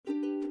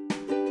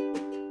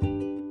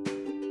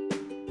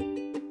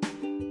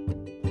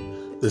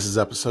This is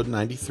episode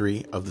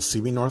 93 of the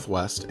CB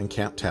Northwest and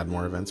Camp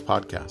Tadmor Events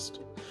podcast.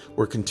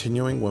 We're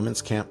continuing Women's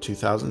Camp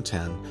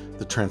 2010,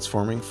 The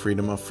Transforming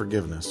Freedom of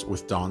Forgiveness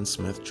with Dawn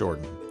Smith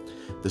Jordan.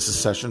 This is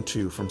session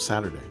 2 from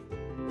Saturday.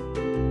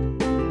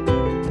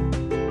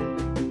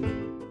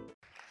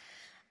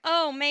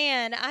 Oh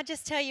man, I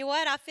just tell you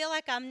what, I feel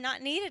like I'm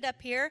not needed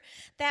up here.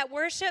 That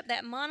worship,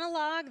 that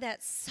monologue,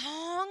 that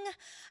song,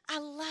 I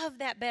love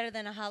that better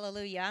than a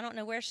hallelujah. I don't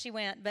know where she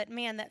went, but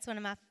man, that's one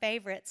of my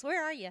favorites.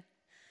 Where are you?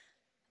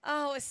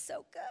 Oh, it's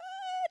so good,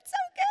 so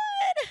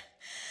good.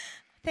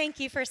 Thank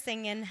you for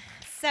singing,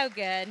 so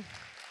good.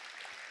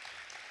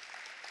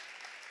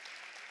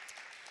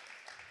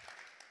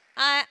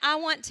 I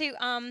want to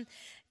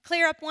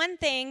clear up one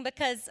thing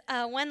because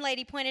one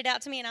lady pointed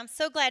out to me, and I'm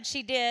so glad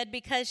she did,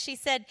 because she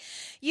said,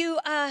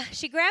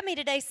 she grabbed me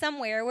today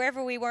somewhere,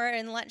 wherever we were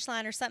in lunch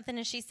line or something,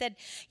 and she said,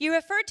 you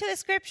referred to a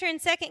scripture in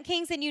 2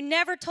 Kings and you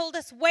never told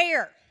us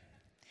where.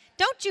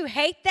 Don't you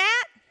hate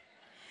that?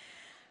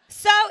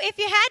 So if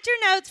you had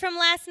your notes from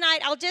last night,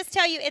 I'll just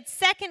tell you it's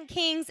 2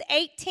 Kings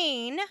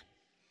 18,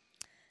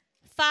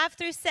 5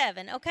 through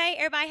 7. Okay,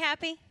 everybody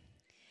happy?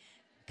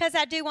 Because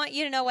I do want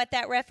you to know what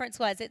that reference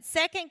was. It's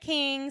 2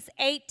 Kings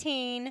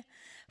 18,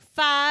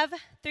 5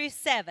 through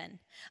 7.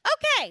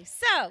 Okay,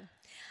 so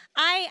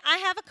I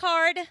have a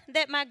card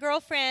that my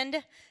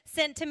girlfriend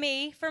sent to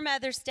me for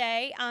Mother's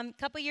Day a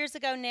couple years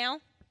ago now.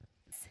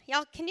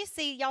 Y'all can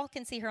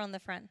see her on the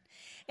front.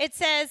 It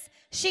says,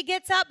 she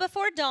gets up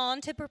before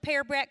dawn to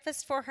prepare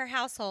breakfast for her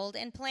household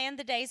and plan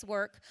the day's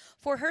work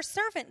for her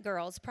servant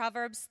girls,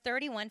 Proverbs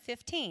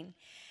 31:15.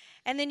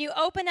 And then you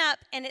open up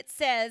and it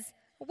says,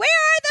 where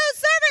are those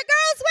servant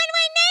girls when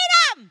we need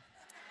them?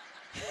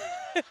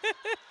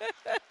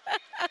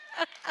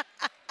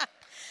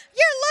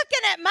 You're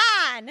looking at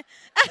mine.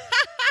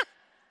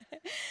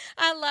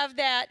 I love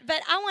that.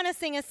 But I want to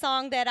sing a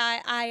song that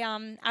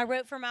I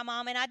wrote for my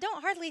mom, and I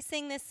don't hardly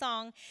sing this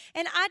song.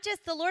 And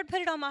the Lord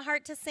put it on my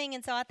heart to sing,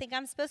 and so I think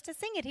I'm supposed to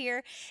sing it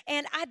here.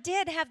 And I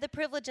did have the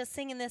privilege of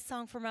singing this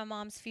song for my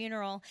mom's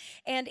funeral.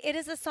 And it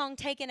is a song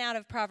taken out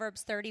of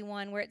Proverbs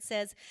 31, where it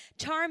says,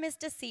 charm is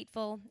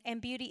deceitful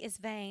and beauty is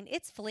vain.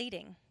 It's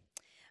fleeting.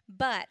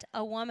 But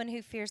a woman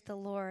who fears the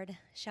Lord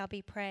shall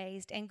be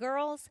praised. And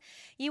girls,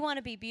 you want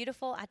to be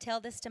beautiful? I tell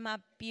this to my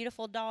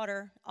beautiful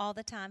daughter all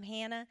the time.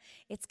 Hannah,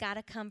 it's got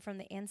to come from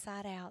the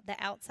inside out. The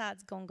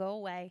outside's going to go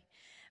away.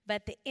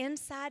 But the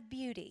inside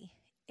beauty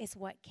is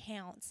what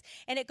counts.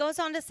 And it goes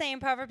on to say in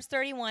Proverbs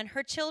 31,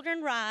 her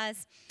children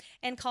rise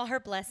and call her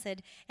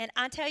blessed. And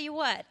I tell you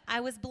what, I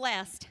was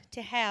blessed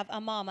to have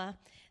a mama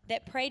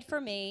that prayed for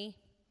me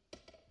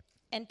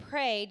and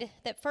prayed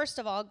that, first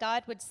of all,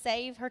 God would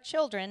save her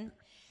children.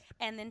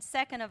 And then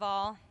second of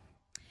all,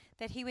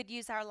 that he would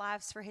use our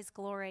lives for his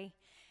glory.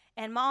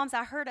 And moms,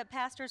 I heard a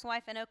pastor's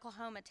wife in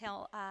Oklahoma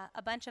tell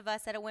a bunch of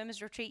us at a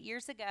women's retreat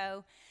years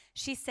ago,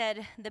 she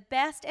said, the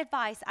best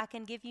advice I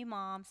can give you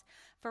moms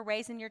for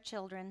raising your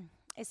children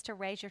is to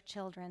raise your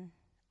children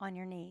on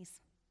your knees.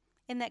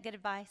 Isn't that good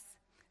advice?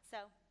 So,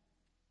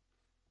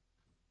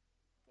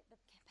 get the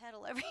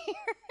pedal over here.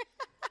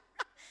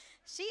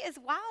 She is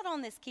wild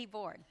on this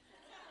keyboard.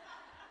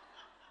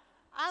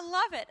 I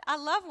love it. I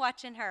love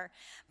watching her.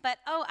 But,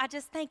 I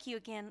just thank you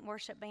again,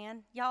 worship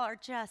band. Y'all are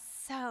just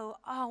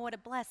what a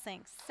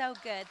blessing. So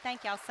good.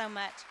 Thank y'all so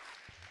much.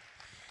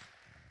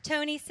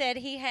 Tony said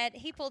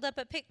he pulled up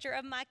a picture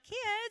of my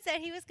kids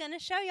that he was going to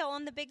show y'all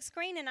on the big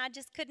screen, and I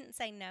just couldn't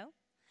say no.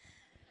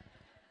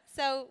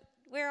 So,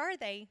 where are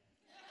they?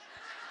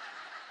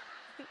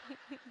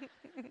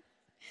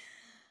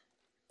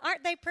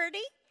 Aren't they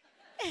pretty?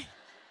 Yay!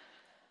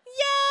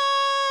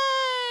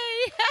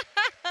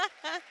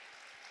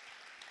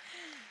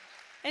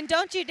 And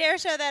don't you dare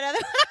show that other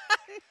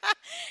one.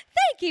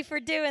 Thank you for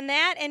doing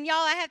that. And y'all,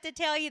 I have to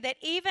tell you that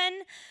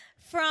even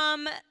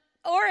from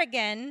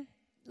Oregon,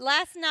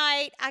 last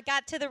night I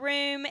got to the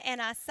room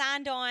and I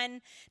signed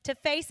on to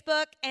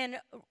Facebook. And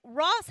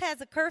Ross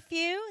has a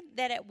curfew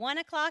that at 1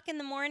 o'clock in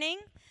the morning,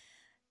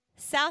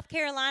 South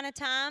Carolina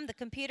time, the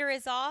computer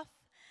is off,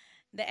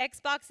 the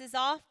Xbox is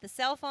off, the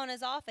cell phone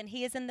is off, and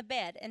he is in the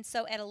bed. And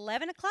so at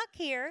 11 o'clock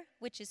here,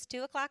 which is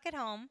 2 o'clock at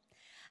home,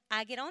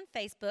 I get on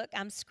Facebook,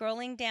 I'm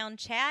scrolling down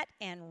chat,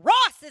 and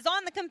Ross is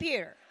on the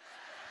computer.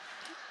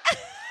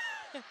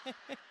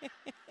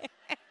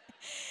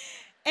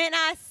 And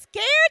I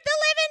scared the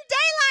living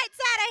daylights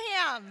out of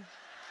him.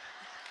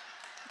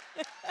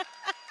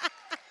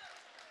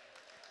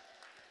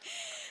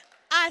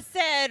 I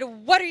said,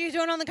 what are you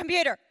doing on the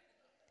computer?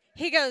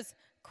 He goes,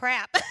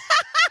 crap.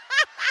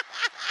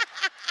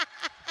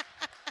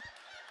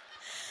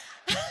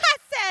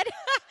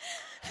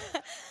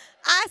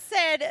 I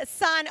said,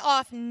 sign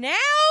off now.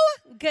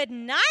 Good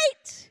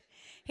night.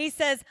 He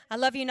says, I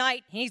love you,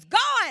 night. He's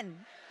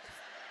gone.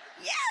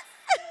 Yes.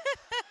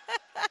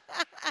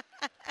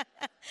 Isn't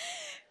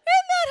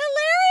that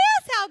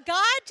hilarious how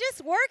God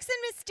just works in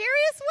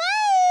mysterious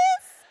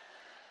ways?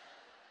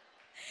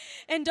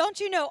 And don't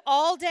you know,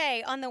 all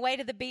day on the way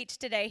to the beach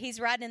today, he's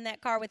riding in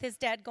that car with his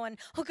dad going,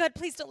 oh, God,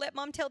 please don't let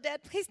Mom tell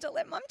Dad. Please don't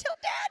let Mom tell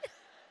Dad.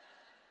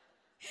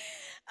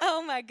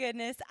 Oh my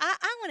goodness.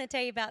 I want to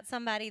tell you about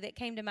somebody that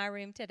came to my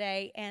room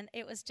today, and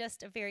it was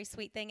just a very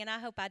sweet thing, and I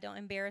hope I don't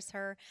embarrass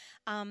her.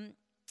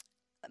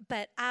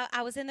 But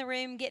I was in the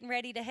room getting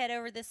ready to head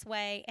over this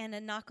way, and a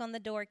knock on the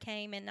door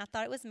came, and I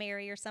thought it was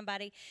Mary or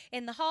somebody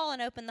in the hall,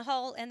 and opened the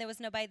hall, and there was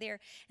nobody there.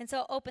 And so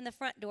I opened the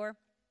front door,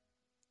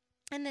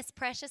 and this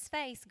precious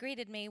face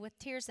greeted me with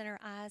tears in her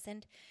eyes,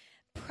 and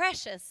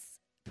precious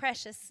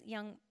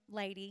young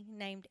lady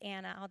named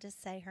Anna. I'll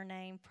just say her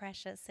name,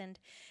 Precious. And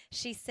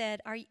she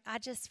said, I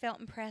just felt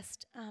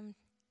impressed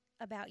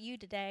about you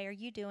today. Are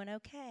you doing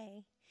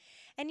okay?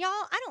 And y'all,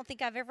 I don't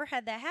think I've ever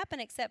had that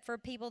happen except for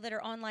people that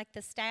are on like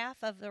the staff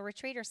of the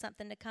retreat or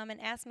something to come and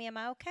ask me, am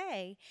I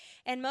okay?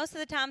 And most of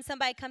the time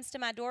somebody comes to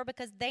my door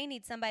because they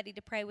need somebody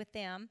to pray with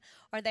them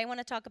or they want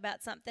to talk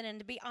about something. And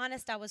to be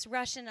honest, I was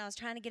rushing. I was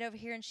trying to get over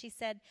here, and she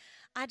said,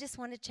 I just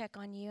want to check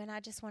on you, and I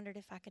just wondered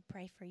if I could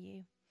pray for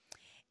you.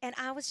 And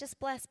I was just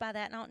blessed by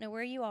that. And I don't know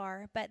where you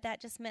are, but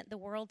that just meant the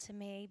world to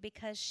me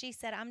because she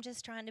said, I'm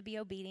just trying to be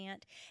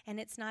obedient,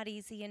 and it's not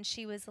easy. And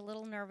she was a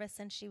little nervous,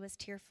 and she was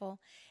tearful.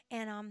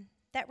 And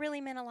that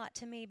really meant a lot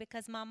to me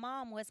because my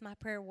mom was my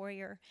prayer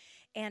warrior,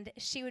 and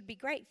she would be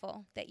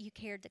grateful that you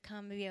cared to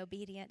come and be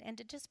obedient and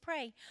to just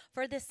pray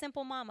for this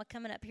simple mama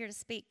coming up here to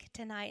speak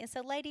tonight. And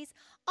so, ladies,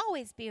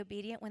 always be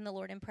obedient when the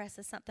Lord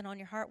impresses something on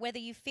your heart. Whether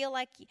you feel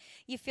like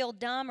you feel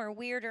dumb or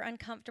weird or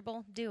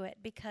uncomfortable, do it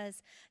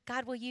because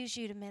God will use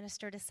you to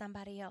minister to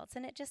somebody else.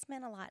 And it just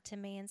meant a lot to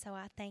me, and so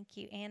I thank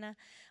you, Anna.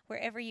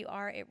 Wherever you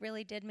are, it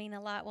really did mean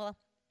a lot. Well,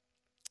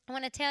 I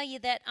want to tell you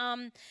that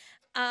I'm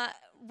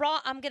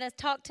going to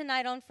talk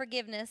tonight on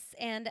forgiveness,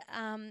 and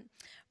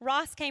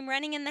Ross came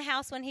running in the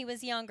house when he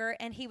was younger,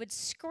 and he would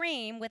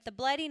scream with a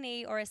bloody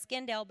knee or a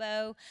skinned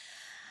elbow,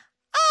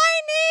 I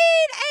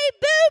need a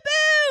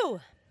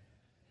boo-boo!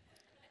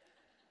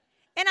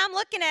 And I'm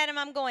looking at him,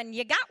 I'm going,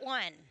 you got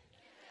one.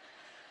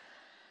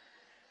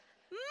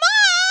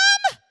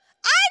 Mom,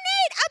 I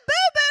need a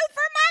boo-boo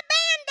for my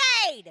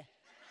Band-Aid.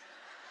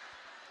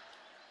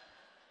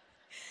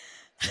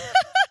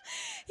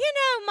 You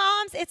know,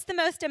 moms, it's the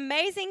most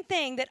amazing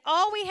thing that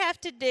all we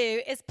have to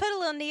do is put a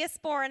little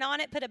Neosporin on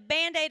it, put a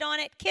Band-Aid on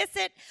it, kiss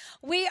it.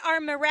 We are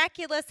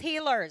miraculous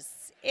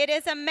healers. It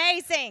is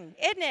amazing,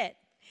 isn't it?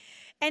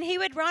 And he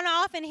would run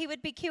off, and he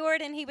would be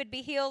cured, and he would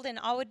be healed, and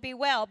all would be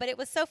well. But it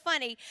was so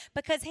funny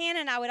because Hannah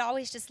and I would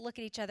always just look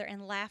at each other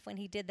and laugh when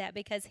he did that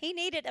because he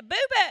needed a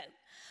boo-boo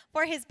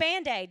for his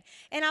Band-Aid.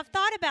 And I've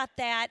thought about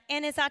that,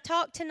 and as I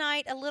talk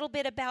tonight a little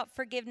bit about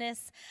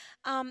forgiveness,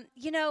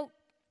 you know,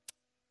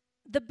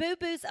 the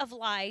boo-boos of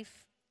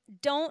life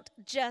don't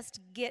just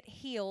get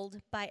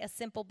healed by a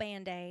simple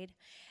Band-Aid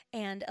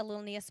and a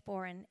little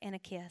Neosporin and a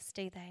kiss,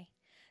 do they?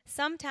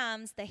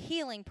 Sometimes the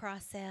healing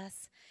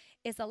process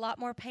is a lot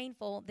more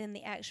painful than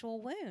the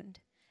actual wound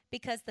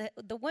because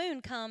the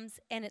wound comes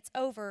and it's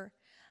over,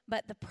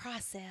 but the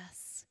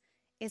process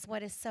is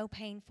what is so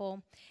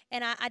painful.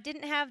 And I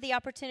didn't have the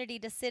opportunity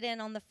to sit in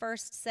on the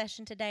first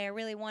session today. I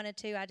really wanted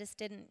to. I just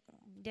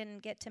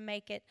didn't get to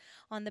make it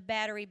on the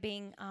battery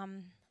being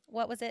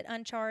what was it,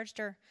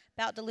 uncharged or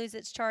about to lose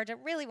its charge. I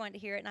really wanted to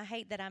hear it, and I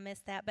hate that I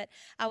missed that. But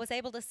I was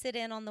able to sit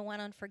in on the one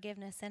on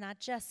forgiveness, and I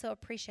just so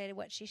appreciated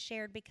what she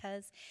shared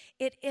because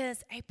it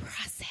is a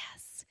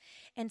process,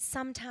 and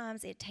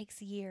sometimes it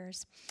takes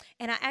years.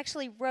 And I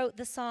actually wrote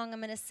the song I'm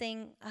going to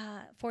sing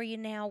for you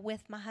now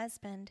with my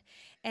husband,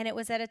 and it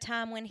was at a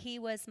time when he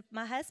was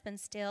my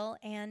husband still,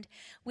 and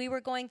we were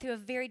going through a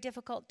very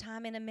difficult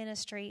time in a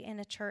ministry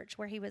in a church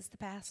where he was the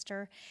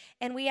pastor,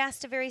 and we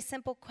asked a very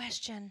simple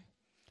question.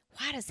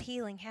 Why does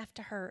healing have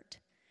to hurt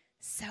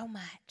so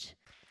much?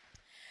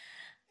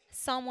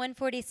 Psalm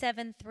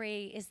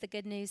 147:3 is the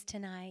good news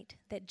tonight,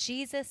 that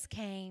Jesus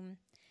came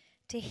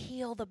to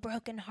heal the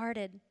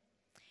brokenhearted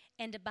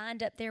and to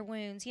bind up their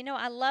wounds. You know,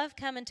 I love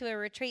coming to a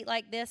retreat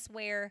like this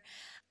where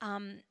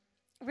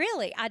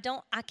really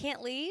I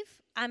can't leave.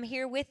 I'm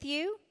here with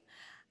you,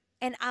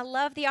 and I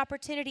love the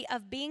opportunity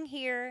of being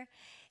here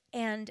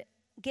and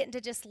getting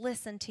to just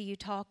listen to you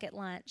talk at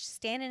lunch,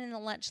 standing in the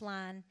lunch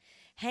line,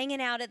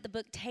 hanging out at the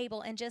book table,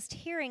 and just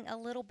hearing a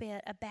little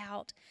bit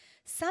about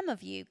some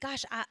of you.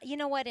 Gosh, you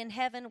know what? In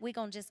heaven, we're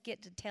going to just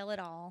get to tell it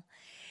all.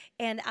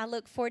 And I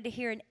look forward to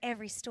hearing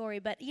every story.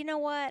 But you know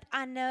what?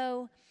 I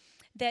know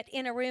that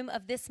in a room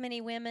of this many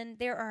women,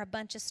 there are a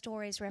bunch of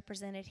stories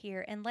represented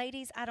here. And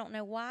ladies, I don't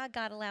know why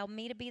God allowed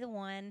me to be the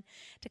one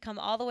to come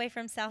all the way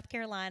from South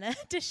Carolina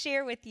to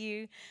share with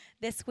you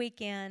this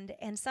weekend.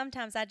 And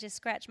sometimes I just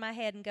scratch my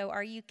head and go,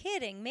 are you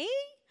kidding me?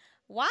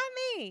 Why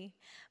me?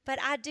 But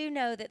I do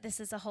know that this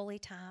is a holy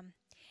time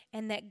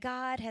and that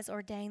God has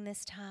ordained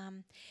this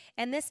time.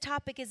 And this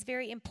topic is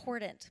very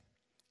important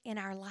in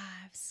our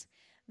lives,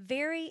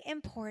 very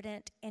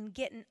important in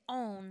getting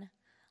on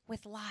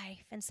with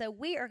life. And so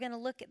we are going to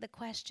look at the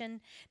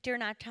question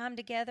during our time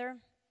together.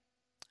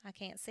 I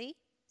can't see,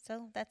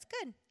 so that's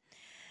good.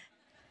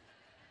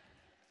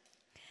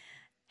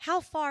 How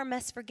far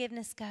must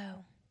forgiveness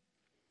go?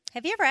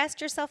 Have you ever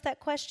asked yourself that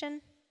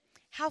question?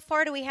 How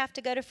far do we have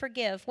to go to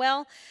forgive?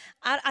 Well,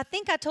 I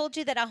think I told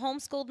you that I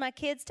homeschooled my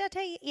kids. Did I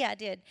tell you? Yeah, I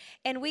did.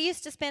 And we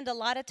used to spend a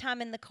lot of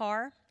time in the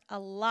car, a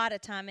lot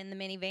of time in the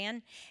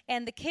minivan.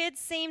 And the kids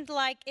seemed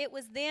like it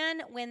was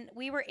then when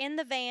we were in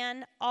the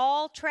van,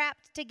 all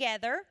trapped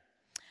together,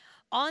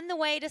 on the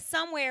way to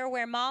somewhere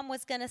where Mom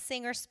was going to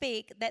sing or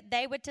speak, that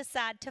they would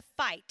decide to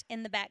fight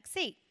in the back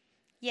seat.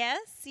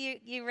 Yes,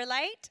 you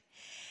relate?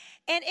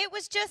 And it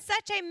was just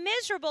such a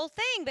miserable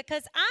thing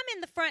because I'm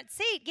in the front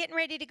seat getting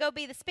ready to go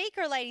be the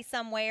speaker lady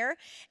somewhere,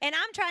 and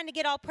I'm trying to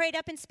get all prayed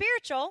up and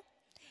spiritual,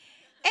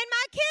 and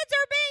my kids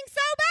are being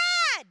so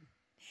bad.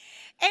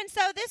 And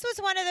so this was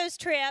one of those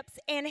trips,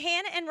 and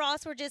Hannah and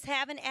Ross were just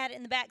having at it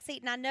in the back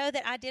seat, and I know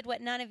that I did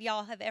what none of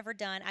y'all have ever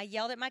done. I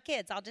yelled at my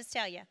kids, I'll just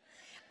tell you.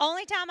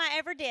 Only time I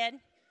ever did.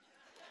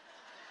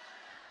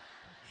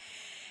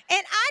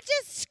 And I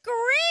just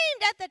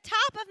screamed at the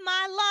top of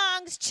my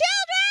lungs,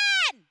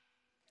 "Children!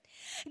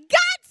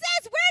 God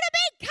says we're to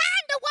be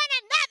kind to one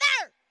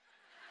another."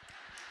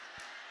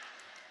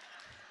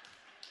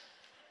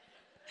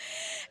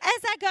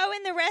 As I go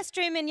in the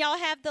restroom and y'all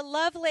have the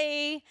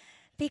lovely,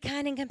 be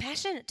kind and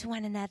compassionate to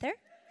one another,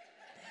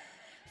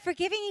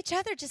 forgiving each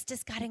other just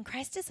as God in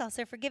Christ has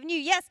also forgiven you.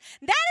 Yes,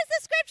 that is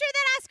the scripture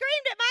that I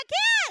screamed at my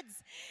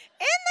kids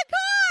in the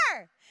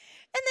car.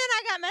 And then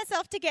I got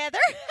myself together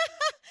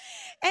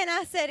and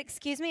I said,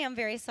 "Excuse me, I'm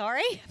very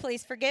sorry.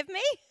 Please forgive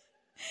me."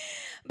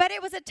 But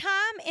it was a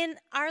time in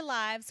our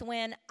lives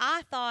when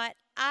I thought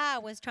I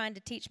was trying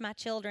to teach my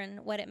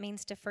children what it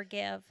means to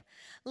forgive.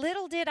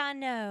 Little did I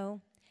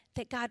know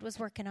that God was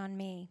working on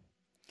me,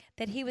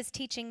 that He was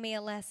teaching me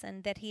a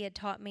lesson that He had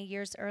taught me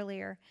years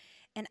earlier,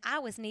 and I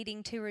was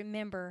needing to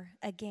remember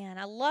again.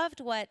 I loved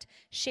what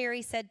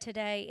Sherry said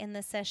today in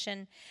the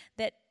session,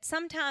 that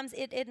sometimes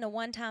it isn't a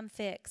one-time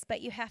fix,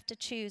 but you have to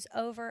choose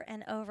over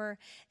and over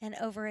and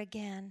over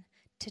again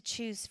to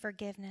choose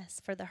forgiveness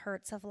for the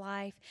hurts of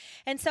life.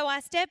 And so I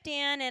stepped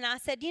in and I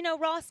said, "You know,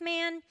 Ross,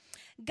 man,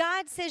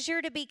 God says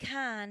you're to be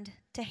kind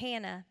to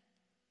Hannah.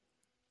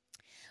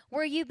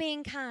 Were you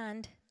being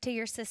kind to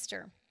your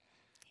sister?"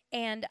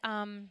 And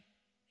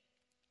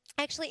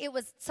actually,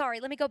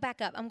 let me go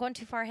back up. I'm going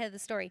too far ahead of the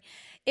story.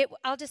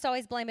 I'll just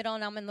always blame it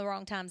on I'm in the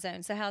wrong time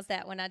zone. So how's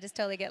that when I just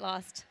totally get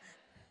lost?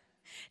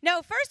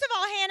 No, first of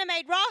all, Hannah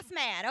made Ross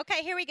mad.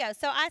 Okay, here we go.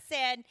 So I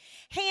said,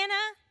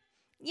 "Hannah,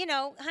 you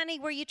know, honey,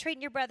 were you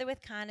treating your brother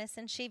with kindness?"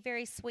 And she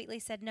very sweetly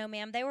said, "No,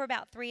 ma'am." They were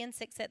about 3 and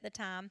 6 at the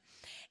time.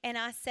 And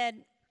I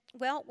said,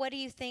 "Well, what do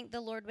you think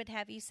the Lord would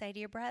have you say to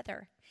your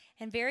brother?"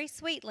 And very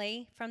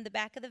sweetly, from the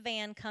back of the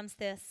van comes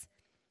this,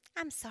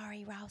 "I'm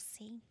sorry,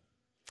 Rossie."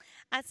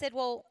 I said,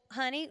 "Well,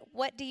 honey,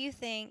 what do you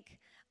think,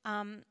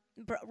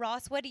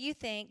 Ross, what do you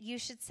think you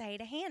should say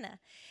to Hannah?"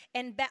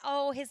 And,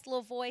 his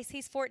little voice,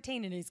 he's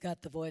 14, and he's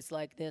got the voice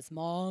like this,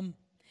 "Mom."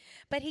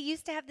 But he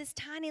used to have this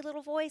tiny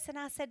little voice, and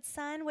I said,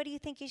 "Son, what do you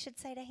think you should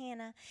say to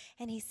Hannah?"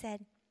 And he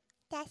said,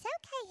 "That's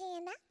okay,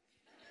 Hannah."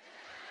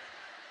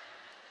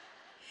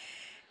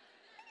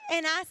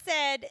 And I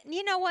said,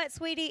 "You know what,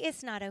 sweetie,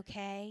 it's not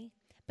okay."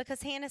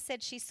 Because Hannah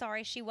said she's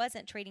sorry she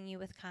wasn't treating you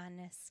with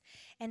kindness.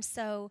 And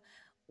so,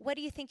 what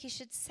do you think you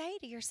should say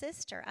to your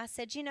sister? I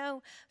said, "You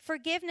know,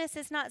 forgiveness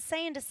is not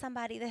saying to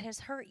somebody that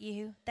has hurt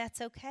you, that's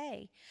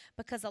okay.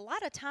 Because a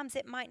lot of times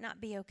it might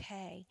not be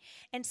okay.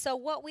 And so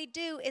what we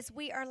do is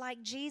we are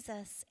like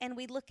Jesus and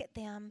we look at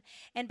them.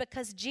 And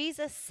because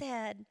Jesus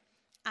said,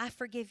 'I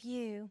forgive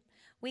you,'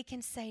 we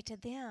can say to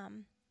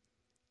them,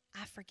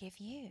 'I forgive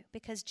you.'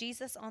 Because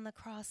Jesus on the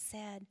cross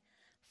said,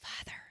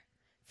 'Father,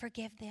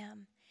 forgive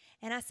them.'"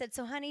 And I said,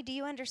 "So honey, do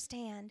you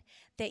understand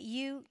that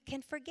you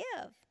can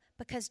forgive?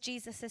 Because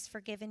Jesus has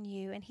forgiven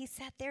you." And he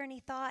sat there and he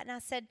thought, and I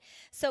said,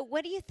 "So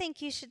what do you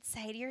think you should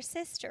say to your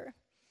sister?"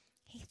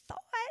 He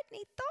thought and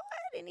he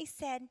thought and he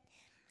said,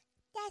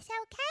 "That's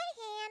okay,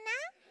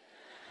 Hannah."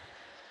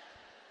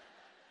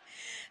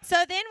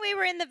 So then we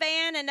were in the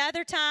van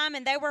another time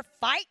and they were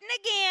fighting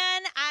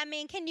again. I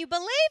mean, can you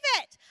believe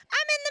it?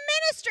 I'm in the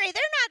ministry.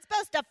 They're not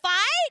supposed to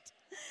fight.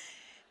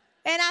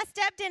 And I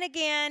stepped in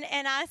again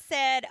and I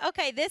said,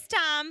 "Okay, this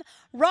time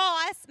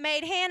Ross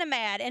made Hannah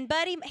mad." And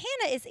buddy,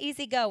 Hannah is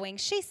easygoing.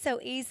 She's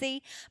so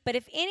easy. But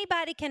if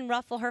anybody can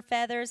ruffle her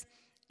feathers,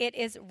 it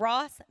is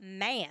Ross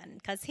Mann,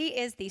 because he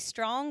is the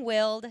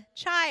strong-willed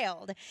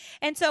child.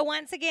 And so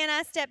once again,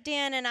 I stepped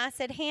in and I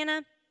said,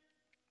 "Hannah,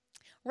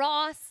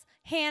 Ross,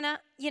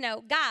 Hannah, you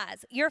know,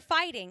 guys, you're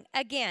fighting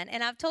again.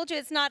 And I've told you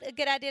it's not a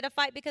good idea to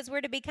fight because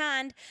we're to be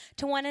kind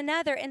to one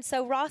another. And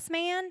so, Ross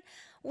Mann,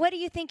 what do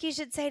you think you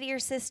should say to your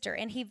sister?"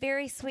 And he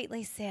very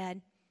sweetly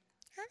said,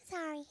 "I'm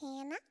sorry,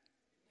 Hannah."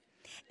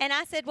 And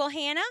I said, "Well,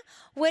 Hannah,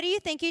 what do you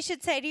think you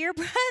should say to your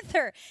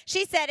brother?"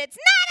 She said, "It's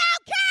not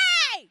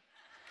okay."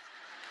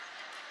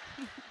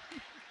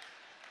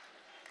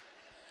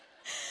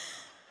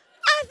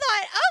 I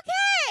thought,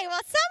 okay,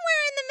 well,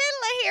 somewhere in the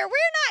middle of here,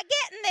 we're not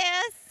getting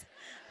this.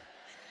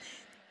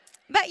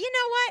 But you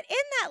know what?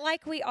 Isn't that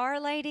like we are,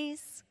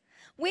 ladies?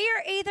 We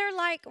are either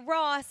like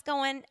Ross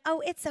going,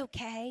 "Oh, it's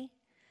okay.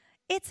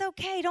 It's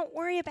okay. Don't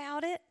worry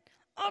about it.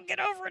 I'll get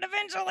over it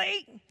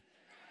eventually."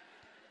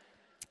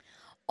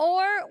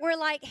 Or we're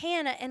like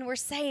Hannah and we're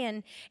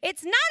saying,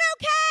 it's not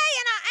okay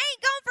and I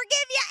ain't going to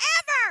forgive you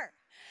ever.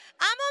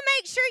 I'm going to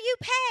make sure you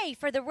pay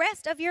for the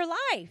rest of your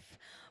life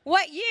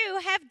what you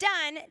have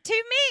done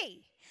to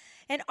me.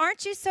 And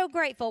aren't you so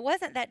grateful?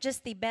 Wasn't that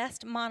just the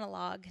best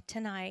monologue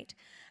tonight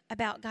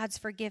about God's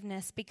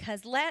forgiveness?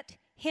 Because let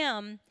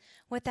him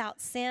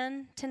without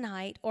sin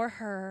tonight, or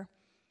her,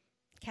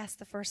 cast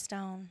the first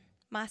stone.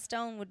 My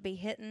stone would be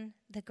hitting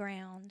the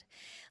ground.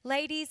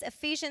 Ladies,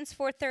 Ephesians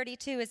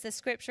 4:32 is the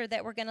scripture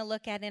that we're going to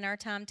look at in our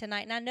time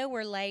tonight. And I know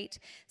we're late,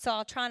 so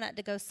I'll try not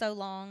to go so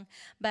long.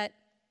 But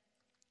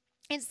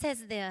it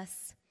says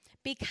this: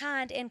 be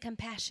kind and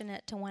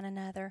compassionate to one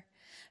another,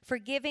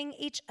 forgiving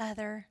each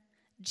other,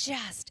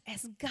 just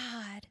as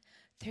God,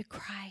 through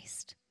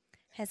Christ,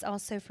 has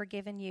also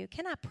forgiven you.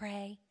 Can I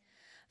pray?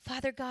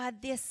 Father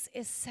God, this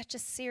is such a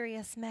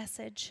serious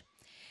message.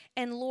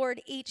 And Lord,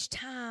 each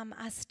time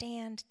I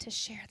stand to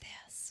share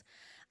this,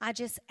 I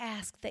just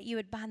ask that you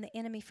would bind the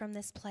enemy from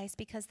this place,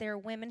 because there are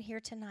women here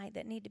tonight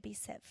that need to be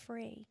set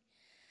free.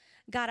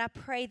 God, I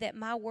pray that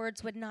my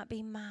words would not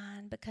be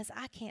mine, because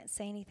I can't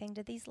say anything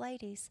to these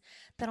ladies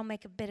that'll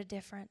make a bit of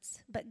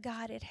difference. But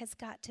God, it has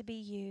got to be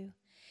you.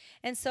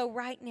 And so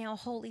right now,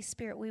 Holy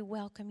Spirit, we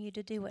welcome you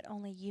to do what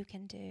only you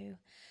can do.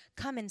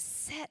 Come and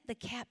set the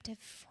captive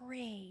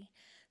free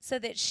so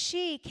that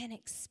she can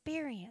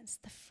experience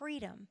the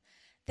freedom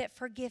that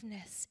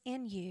forgiveness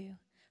in you,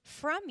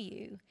 from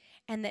you,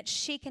 and that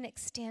she can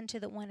extend to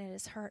the one that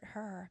has hurt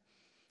her.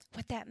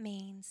 What that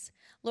means.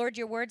 Lord,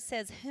 your word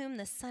says, whom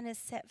the Son has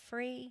set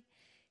free,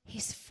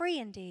 he's free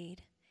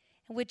indeed.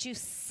 And would you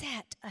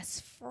set us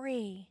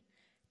free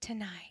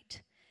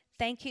tonight?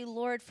 Thank you,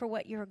 Lord, for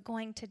what you're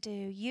going to do.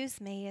 Use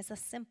me as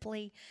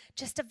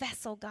just a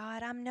vessel,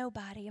 God. I'm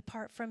nobody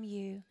apart from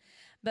you.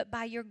 But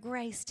by your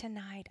grace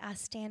tonight, I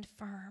stand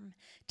firm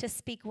to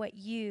speak what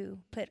you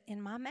put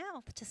in my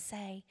mouth to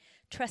say,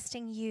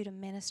 trusting you to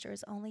minister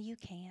as only you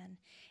can.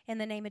 In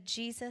the name of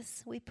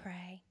Jesus, we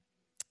pray.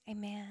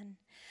 Amen.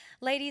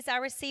 Ladies, I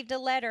received a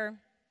letter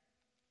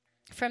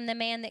from the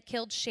man that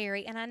killed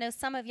Sherry. And I know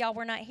some of y'all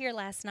were not here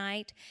last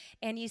night,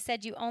 and you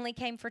said you only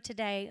came for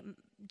today.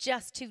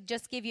 Just to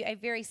give you a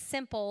very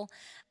simple,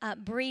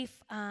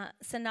 brief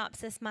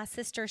synopsis, my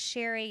sister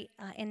Sherry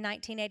in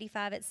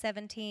 1985 at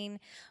 17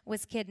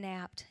 was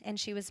kidnapped and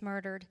she was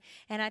murdered.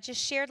 And I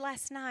just shared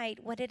last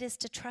night what it is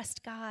to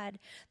trust God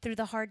through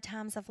the hard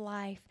times of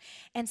life.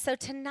 And so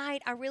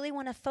tonight I really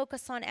want to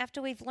focus on, after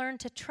we've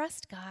learned to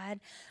trust God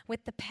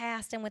with the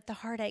past and with the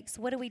heartaches,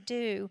 what do we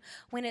do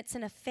when it's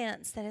an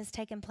offense that has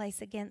taken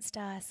place against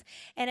us?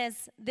 And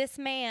as this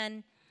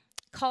man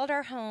called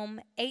our home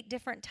 8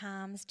 different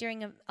times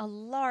during a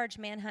large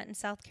manhunt in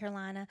South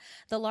Carolina,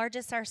 the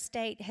largest our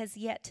state has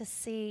yet to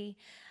see.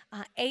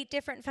 8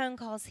 different phone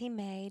calls he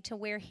made to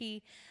where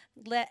he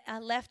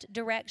left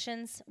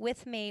directions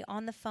with me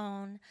on the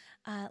phone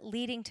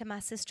leading to my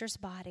sister's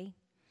body.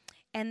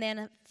 And then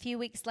a few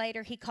weeks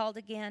later, he called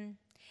again,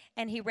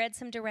 and he read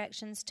some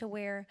directions to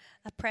where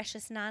a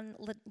precious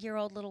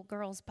 9-year-old little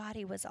girl's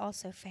body was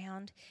also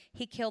found.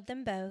 He killed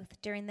them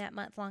both during that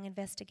month-long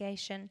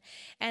investigation.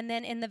 And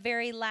then in the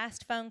very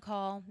last phone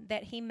call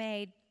that he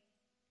made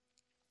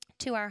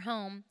to our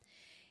home,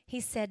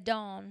 he said,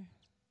 Dawn,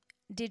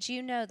 did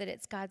you know that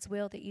it's God's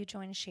will that you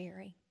join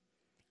Sherry?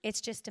 It's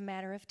just a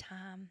matter of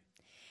time.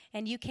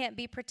 And you can't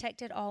be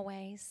protected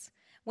always.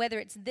 Whether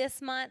it's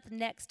this month,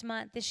 next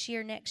month, this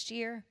year, next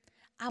year,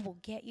 I will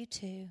get you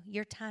to.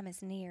 Your time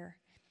is near.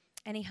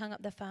 And he hung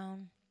up the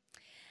phone.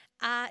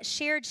 I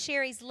shared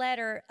Sherry's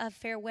letter of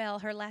farewell,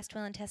 her last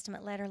will and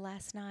testament letter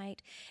last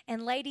night.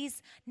 And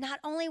ladies, not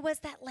only was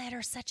that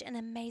letter such an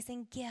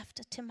amazing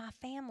gift to my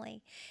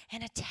family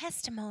and a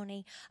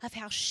testimony of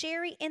how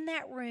Sherry in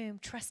that room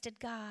trusted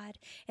God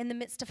in the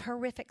midst of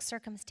horrific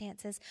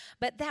circumstances,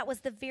 but that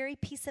was the very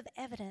piece of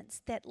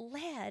evidence that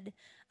led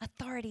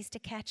authorities to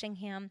catching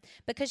him.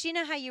 Because you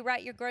know how you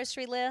write your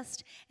grocery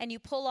list and you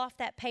pull off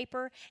that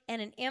paper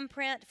and an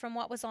imprint from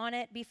what was on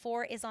it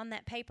before is on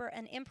that paper,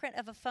 an imprint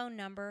of a phone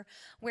number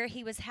where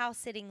he was house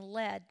sitting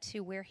led to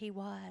where he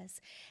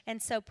was.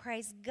 And so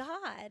praise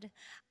God,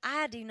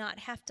 I do not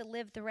have to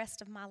live the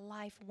rest of my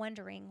life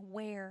wondering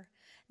where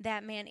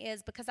that man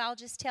is, because I'll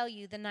just tell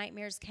you, the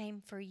nightmares came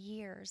for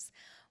years.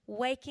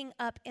 Waking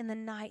up in the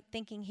night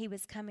thinking he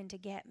was coming to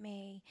get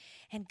me.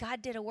 And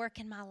God did a work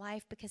in my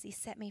life because he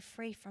set me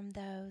free from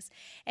those.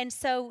 And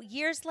so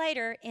years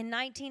later, in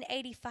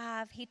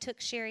 1985, he took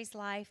Sherry's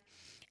life.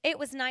 It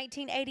was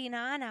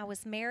 1989. I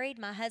was married.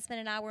 My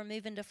husband and I were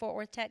moving to Fort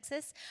Worth,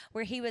 Texas,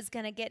 where he was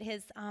going to get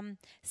his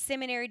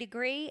seminary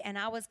degree, and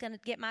I was going to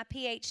get my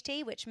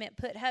PhD, which meant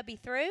put hubby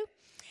through.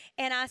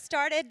 And I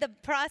started the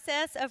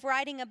process of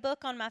writing a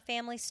book on my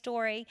family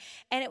story.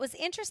 And it was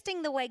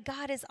interesting the way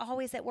God is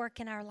always at work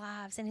in our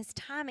lives, and his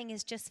timing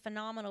is just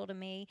phenomenal to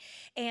me.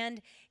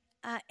 And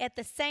at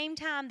the same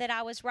time that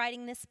I was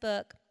writing this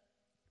book,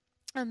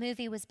 a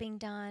movie was being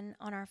done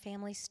on our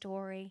family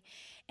story.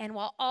 And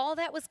while all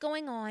that was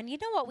going on, you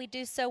know what we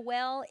do so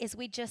well is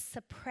we just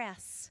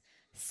suppress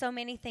so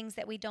many things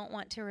that we don't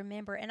want to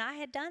remember. And I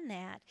had done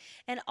that.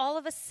 And all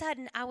of a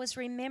sudden, I was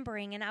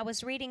remembering, and I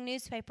was reading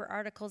newspaper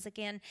articles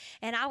again,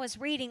 and I was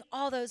reading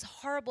all those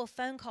horrible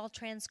phone call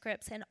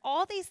transcripts, and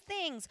all these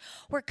things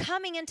were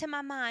coming into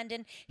my mind.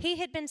 And he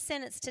had been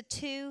sentenced to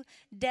 2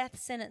 death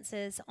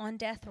sentences on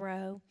death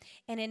row.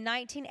 And in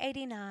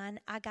 1989,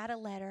 I got a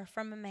letter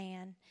from a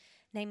man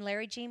named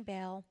Larry Gene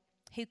Bell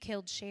who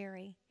killed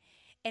Sherry.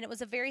 And it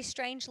was a very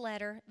strange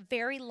letter,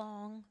 very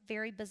long,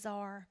 very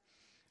bizarre.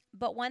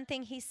 But one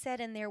thing he said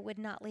in there would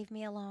not leave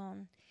me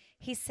alone.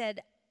 He said,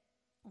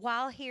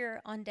 while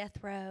here on death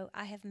row,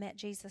 I have met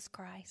Jesus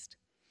Christ.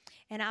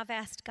 And I've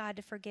asked God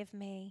to forgive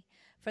me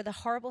for the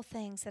horrible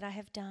things that I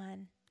have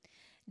done.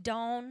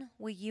 Dawn,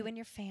 will you and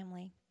your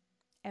family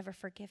ever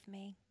forgive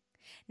me?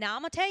 Now,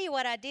 I'm going to tell you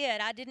what I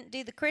did. I didn't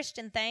do the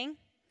Christian thing,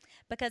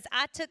 because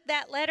I took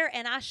that letter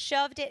and I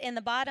shoved it in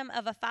the bottom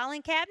of a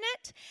filing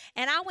cabinet,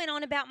 and I went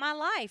on about my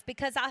life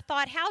because I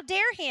thought, how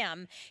dare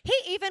him? He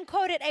even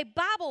quoted a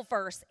Bible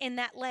verse in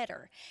that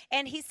letter.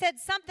 And he said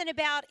something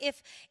about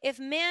if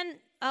men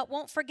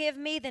won't forgive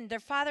me, then their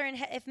Father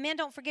if men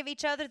don't forgive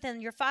each other, then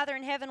your Father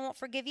in heaven won't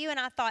forgive you. And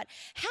I thought,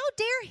 how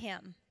dare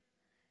him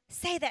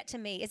say that to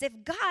me, as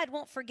if God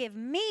won't forgive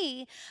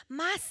me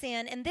my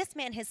sin, and this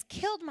man has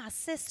killed my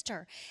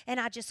sister. And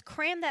I just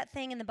crammed that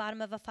thing in the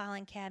bottom of a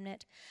filing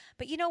cabinet.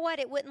 But you know what?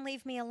 It wouldn't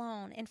leave me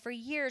alone. And for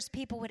years,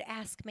 people would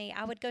ask me,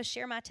 I would go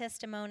share my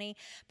testimony,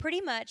 pretty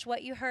much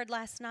what you heard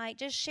last night,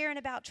 just sharing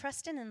about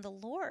trusting in the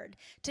Lord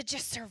to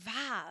just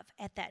survive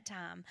at that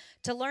time,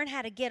 to learn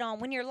how to get on.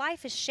 When your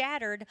life is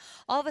shattered,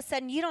 all of a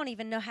sudden you don't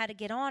even know how to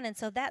get on. And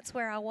so that's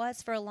where I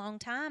was for a long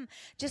time,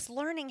 just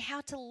learning how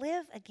to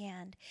live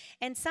again.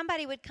 And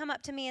somebody would come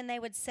up to me and they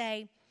would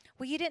say,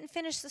 well, you didn't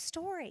finish the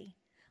story.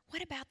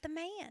 What about the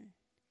man?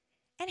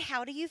 And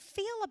how do you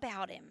feel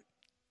about him?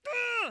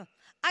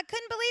 I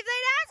couldn't believe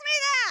they'd ask me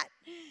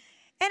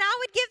that. And I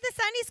would give the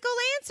Sunday school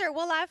answer,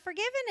 well, I've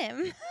forgiven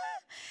him.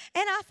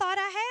 And I thought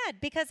I had,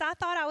 because I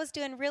thought I was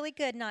doing really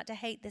good not to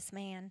hate this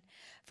man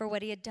for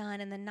what he had done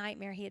and the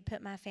nightmare he had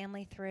put my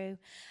family through.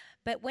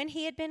 But when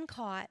he had been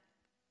caught,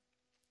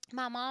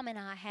 my mom and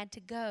I had to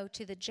go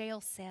to the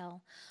jail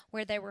cell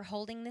where they were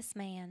holding this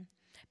man,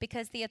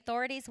 because the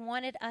authorities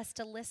wanted us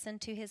to listen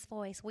to his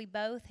voice. We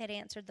both had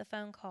answered the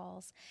phone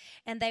calls,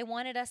 and they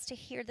wanted us to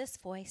hear this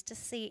voice to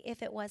see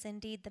if it was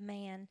indeed the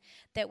man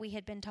that we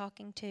had been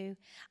talking to.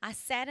 I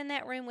sat in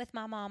that room with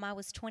my mom. I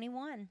was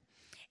 21,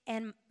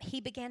 and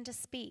he began to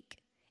speak,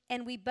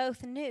 and we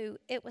both knew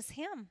it was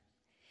him.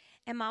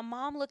 And my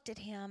mom looked at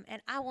him,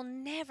 and I will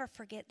never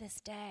forget this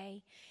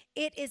day.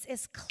 It is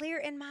as clear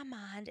in my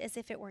mind as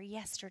if it were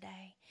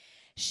yesterday.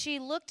 She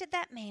looked at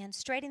that man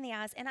straight in the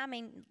eyes, and I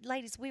mean,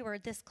 ladies, we were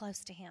this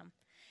close to him,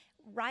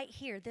 right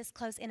here, this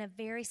close, in a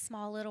very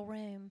small little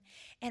room.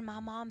 And my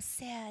mom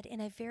said in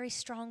a very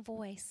strong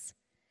voice,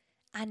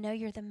 I know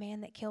you're the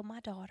man that killed my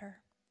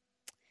daughter.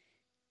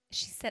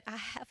 She said, I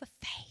have a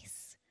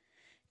face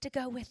to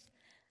go with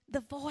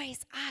the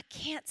voice I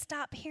can't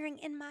stop hearing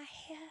in my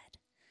head.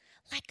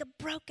 Like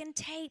a broken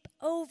tape,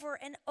 over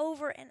and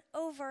over and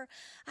over,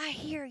 I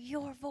hear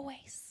your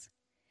voice.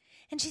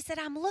 And she said,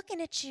 I'm looking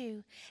at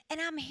you,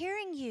 and I'm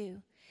hearing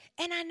you,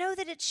 and I know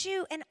that it's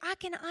you, and I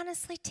can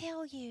honestly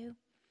tell you,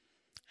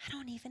 I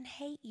don't even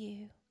hate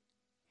you.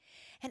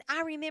 And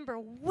I remember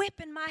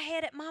whipping my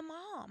head at my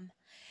mom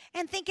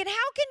and thinking,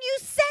 how can you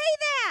say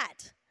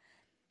that?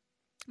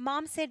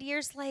 Mom said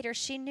years later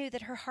she knew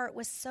that her heart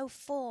was so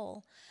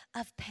full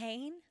of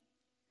pain.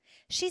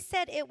 She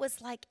said it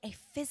was like a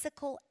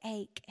physical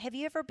ache. Have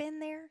you ever been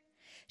there?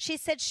 She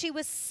said she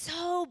was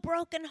so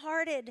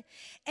brokenhearted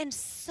and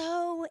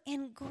so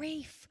in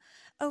grief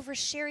over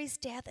Sherry's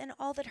death and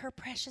all that her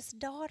precious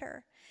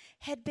daughter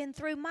had been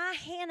through. My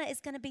Hannah is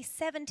going to be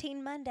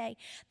 17 Monday.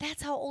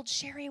 That's how old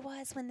Sherry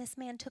was when this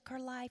man took her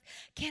life.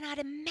 Cannot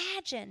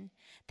imagine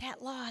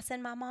that loss.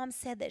 And my mom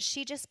said that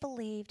she just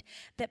believed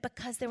that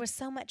because there was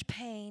so much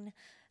pain,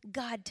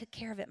 God took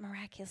care of it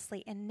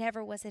miraculously, and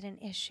never was it an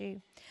issue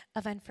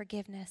of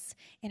unforgiveness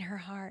in her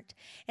heart.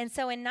 And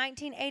so in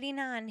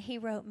 1989, he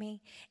wrote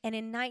me, and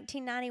in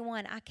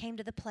 1991, I came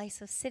to the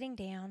place of sitting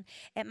down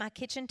at my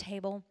kitchen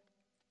table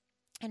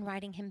and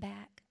writing him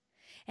back.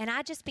 And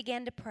I just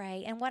began to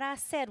pray, and what I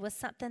said was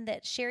something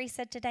that Sherry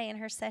said today in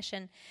her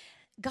session.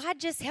 God,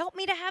 just help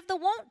me to have the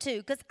want to,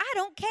 because I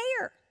don't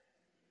care.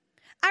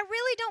 I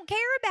really don't care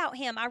about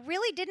him. I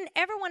really didn't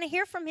ever want to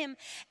hear from him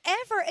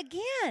ever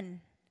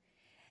again.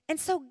 And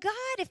so,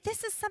 God, if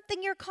this is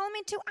something you're calling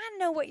me to, I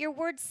know what your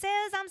word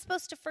says. I'm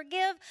supposed to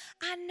forgive.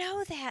 I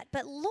know that.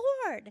 But,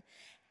 Lord,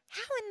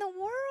 how in the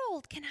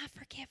world can I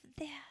forgive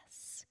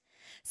this?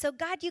 So,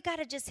 God, you got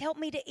to just help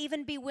me to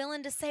even be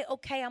willing to say,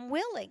 okay, I'm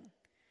willing.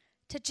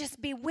 To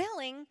just be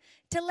willing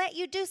to let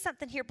you do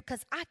something here,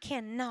 because I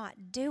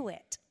cannot do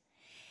it.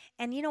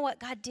 And you know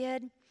what God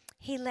did?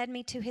 He led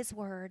me to his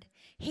word.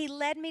 He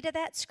led me to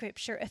that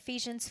scripture,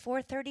 Ephesians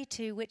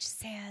 4:32, which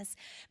says,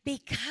 be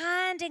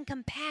kind and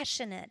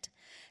compassionate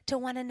to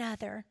one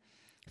another,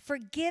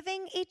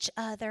 forgiving each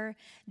other,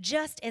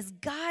 just as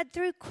God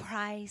through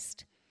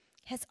Christ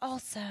has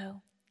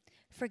also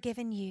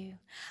forgiven you.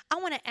 I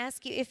want to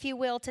ask you, if you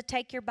will, to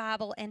take your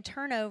Bible and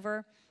turn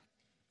over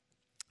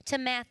to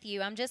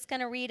Matthew. I'm just going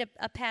to read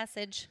a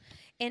passage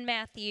in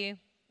Matthew.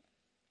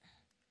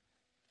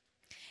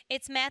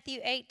 It's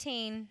Matthew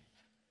 18,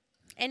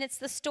 and it's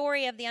the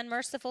story of the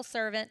unmerciful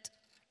servant.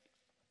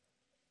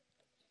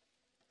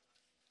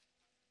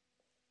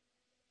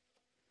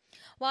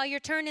 While you're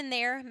turning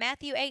there,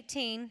 Matthew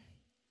 18,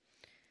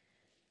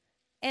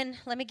 and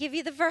let me give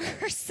you the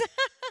verse.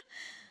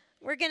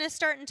 We're going to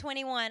start in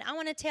 21. I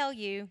want to tell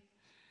you,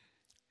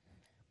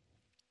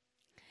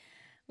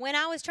 when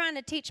I was trying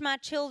to teach my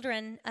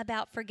children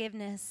about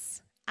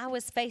forgiveness, I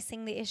was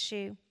facing the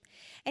issue.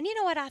 And you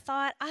know what I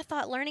thought? I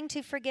thought learning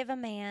to forgive a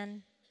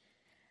man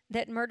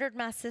that murdered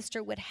my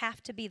sister would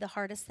have to be the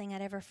hardest thing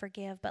I'd ever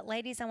forgive. But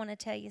ladies, I want to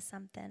tell you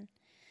something.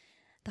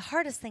 The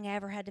hardest thing I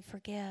ever had to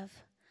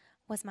forgive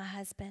was my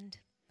husband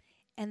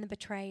and the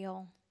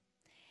betrayal.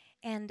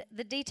 And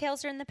the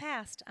details are in the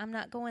past. I'm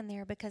not going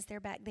there because they're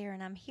back there,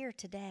 and I'm here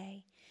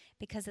today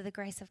because of the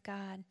grace of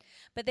God.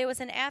 But there was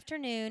an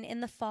afternoon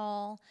in the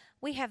fall.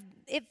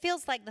 It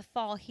feels like the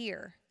fall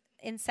here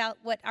in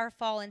what our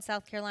fall in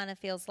South Carolina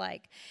feels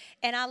like.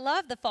 And I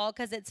love the fall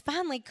because it's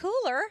finally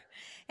cooler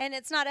and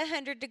it's not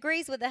 100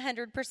 degrees with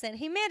 100%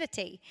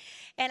 humidity.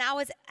 And I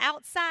was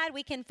outside.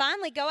 We can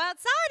finally go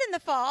outside in the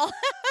fall.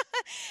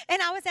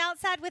 And I was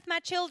outside with my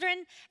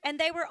children, and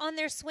they were on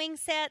their swing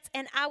sets,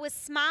 and I was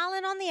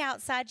smiling on the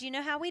outside. You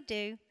know how we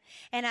do.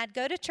 And I'd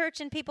go to church,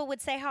 and people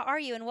would say, "How are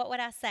you?" And what would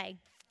I say?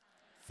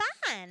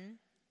 Fine.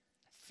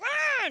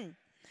 Fine.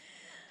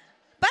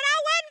 But I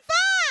wasn't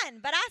fine.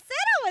 But I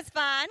said I was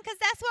fine because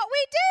that's what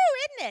we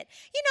do, isn't it?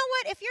 You know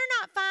what? If you're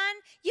not fine,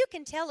 you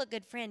can tell a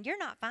good friend, "You're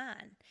not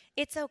fine.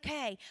 It's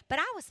okay." But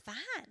I was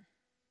fine.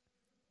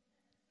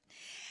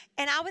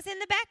 And I was in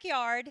the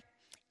backyard,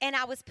 and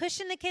I was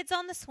pushing the kids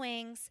on the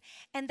swings,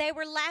 and they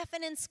were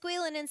laughing and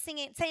squealing and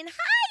singing, saying,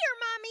 "Higher,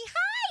 Mommy,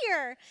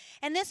 higher."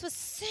 And this was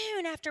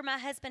soon after my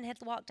husband had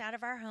walked out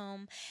of our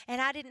home, and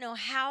I didn't know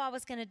how I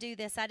was going to do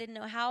this. I didn't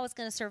know how I was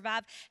going to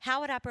survive. How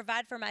would I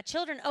provide for my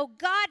children? Oh,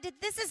 God,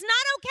 this is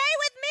not okay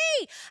with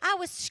me. I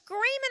was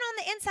screaming on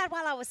the inside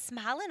while I was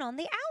smiling on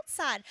the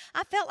outside.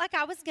 I felt like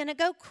I was going to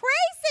go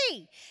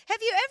crazy.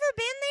 Have you ever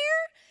been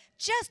there?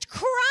 Just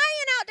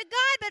crying out to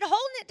God, but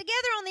holding it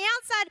together on the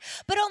outside,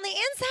 but on the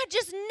inside,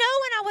 just knowing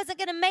I wasn't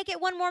going to make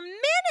it one more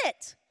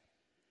minute.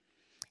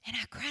 And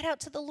I cried out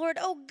to the Lord,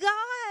 "Oh,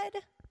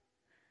 God,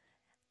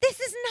 this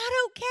is not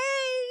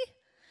okay.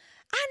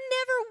 I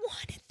never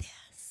wanted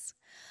this.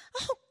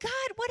 Oh,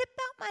 God, what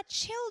about my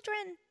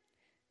children?"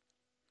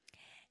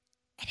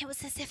 And it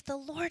was as if the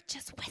Lord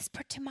just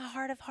whispered to my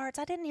heart of hearts.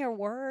 I didn't hear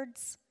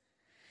words.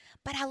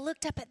 But I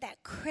looked up at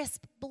that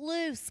crisp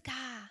blue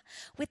sky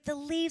with the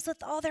leaves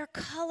with all their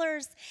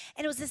colors.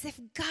 And it was as if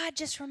God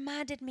just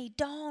reminded me,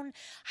 "Dawn,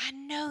 I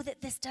know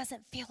that this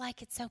doesn't feel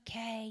like it's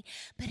okay.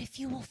 But if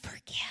you will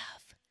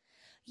forgive,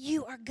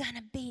 you are going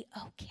to be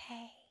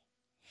okay."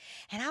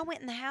 And I went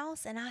in the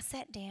house and I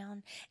sat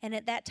down. And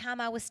at that time,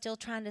 I was still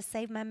trying to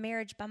save my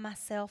marriage by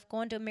myself,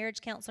 going to a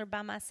marriage counselor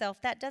by myself.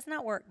 That does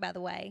not work, by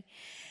the way.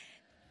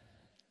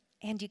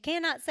 And you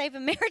cannot save a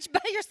marriage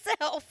by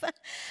yourself.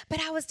 But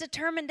I was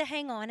determined to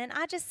hang on. And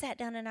I just sat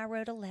down and I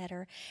wrote a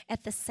letter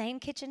at the same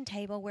kitchen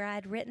table where I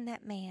had written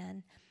that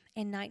man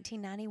in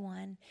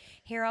 1991.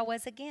 Here I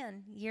was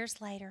again, years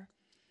later,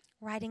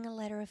 writing a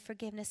letter of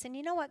forgiveness. And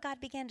you know what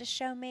God began to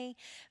show me?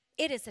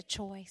 It is a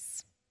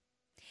choice.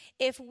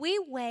 If we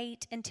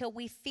wait until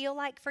we feel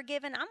like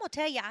forgiven, I'm going to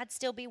tell you, I'd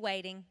still be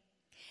waiting.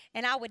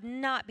 And I would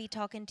not be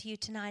talking to you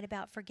tonight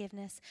about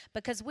forgiveness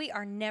because we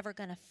are never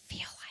going to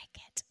feel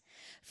like it.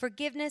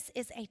 Forgiveness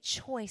is a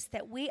choice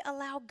that we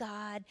allow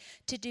God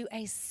to do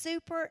a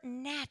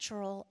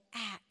supernatural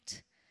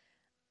act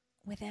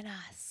within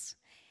us.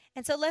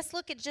 And so let's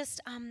look at just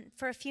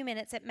for a few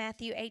minutes at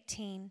Matthew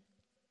 18.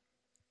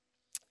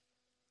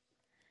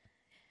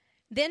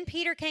 Then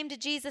Peter came to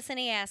Jesus and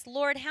he asked,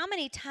 "Lord, how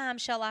many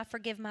times shall I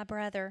forgive my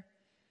brother?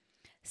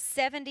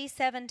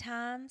 77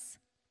 times?"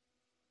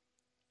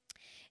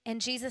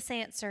 And Jesus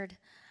answered,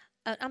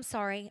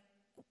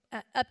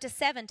 up to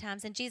 7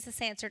 times. And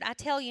Jesus answered, "I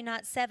tell you,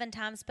 not 7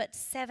 times, but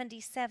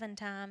 77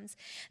 times.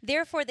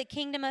 Therefore, the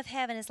kingdom of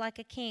heaven is like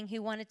a king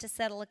who wanted to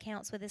settle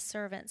accounts with his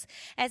servants.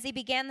 As he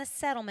began the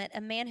settlement,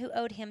 a man who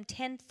owed him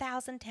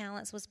 10,000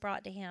 talents was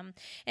brought to him.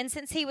 And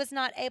since he was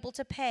not able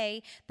to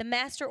pay, the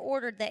master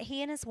ordered that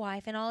he and his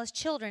wife and all his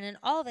children and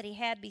all that he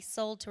had be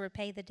sold to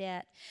repay the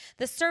debt.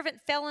 The servant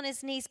fell on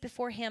his knees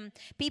before him.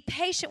 'Be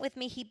patient with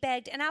me,' he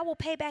begged, 'and I will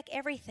pay back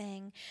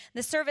everything.'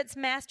 The servant's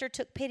master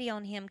took pity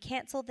on him,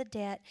 canceled the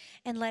debt,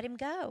 and let him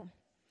go.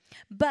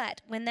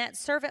 But when that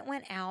servant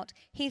went out,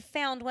 he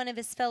found one of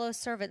his fellow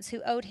servants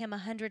who owed him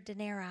 100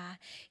 denarii.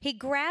 He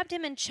grabbed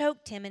him and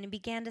choked him and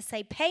began to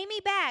say, 'Pay me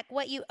back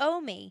what you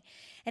owe me.'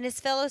 And his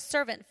fellow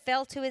servant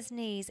fell to his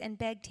knees and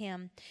begged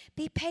him,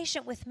 'Be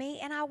patient with me,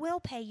 and I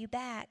will pay you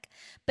back.'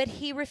 But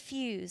he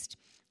refused.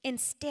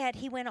 Instead,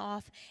 he went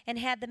off and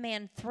had the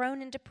man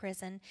thrown into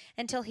prison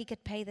until he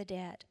could pay the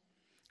debt.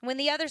 When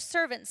the other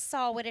servants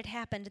saw what had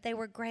happened, they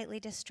were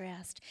greatly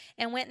distressed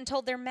and went and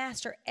told their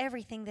master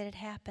everything that had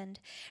happened.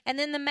 And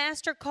then the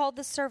master called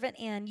the servant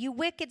in. "You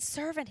wicked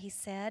servant," he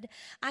said,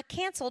 "I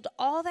canceled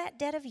all that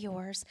debt of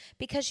yours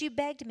because you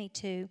begged me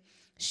to.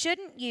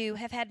 Shouldn't you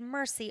have had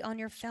mercy on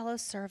your fellow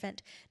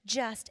servant,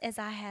 just as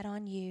I had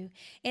on you?"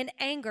 In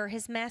anger,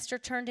 his master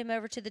turned him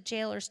over to the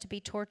jailers to be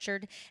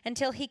tortured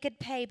until he could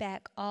pay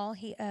back all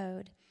he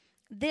owed.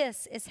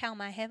 This is how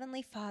my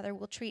heavenly Father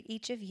will treat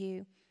each of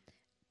you,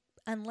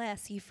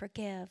 unless you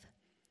forgive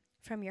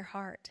from your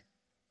heart.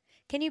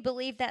 Can you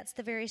believe that's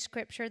the very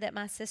scripture that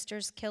my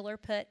sister's killer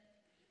put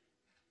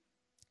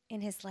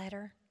in his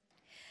letter?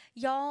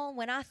 Y'all,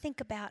 when I think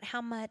about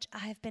how much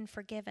I have been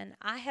forgiven,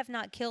 I have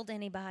not killed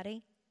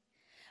anybody,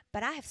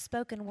 but I have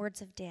spoken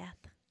words of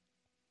death.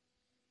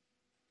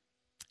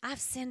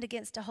 I've sinned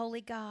against a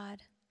holy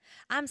God.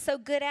 I'm so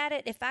good at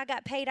it, if I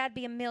got paid, I'd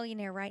be a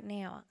millionaire right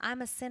now.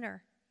 I'm a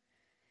sinner.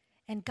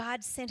 And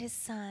God sent his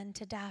son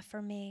to die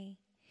for me.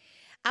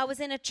 I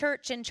was in a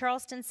church in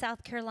Charleston,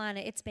 South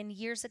Carolina. It's been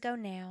years ago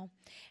now.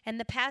 And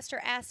the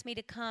pastor asked me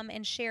to come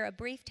and share a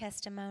brief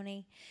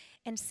testimony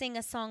and sing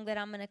a song that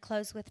I'm going to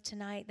close with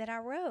tonight that I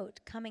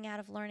wrote coming out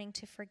of learning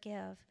to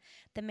forgive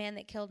the man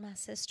that killed my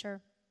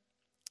sister.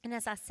 And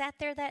as I sat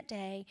there that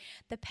day,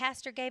 the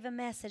pastor gave a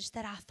message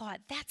that I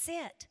thought, that's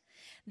it.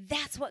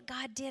 That's what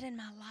God did in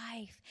my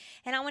life.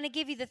 And I want to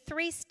give you the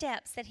 3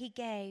 steps that he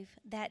gave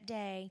that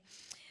day.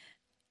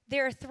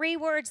 There are 3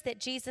 words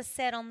that Jesus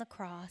said on the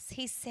cross.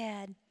 He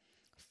said,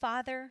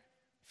 "Father,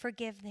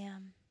 forgive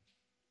them."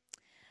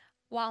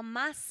 While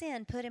my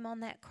sin put him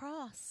on that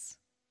cross,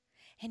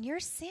 and your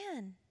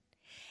sin,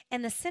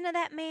 and the sin of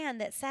that man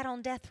that sat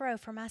on death row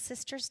for my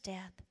sister's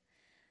death,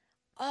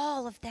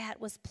 all of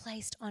that was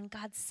placed on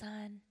God's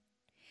Son.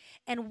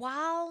 And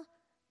while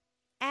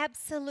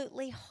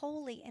absolutely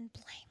holy and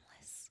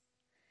blameless,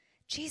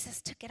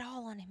 Jesus took it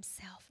all on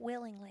himself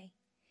willingly.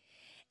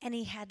 And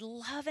he had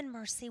love and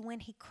mercy when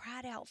he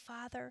cried out,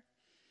 "Father,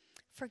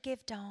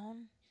 forgive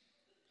Dawn.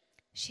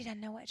 She doesn't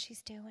know what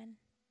she's doing."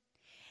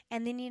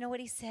 And then you know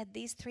what he said?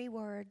 These 3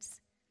 words,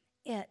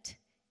 "It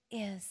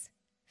is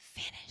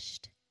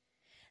finished."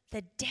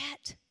 The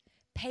debt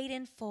paid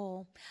in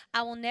full.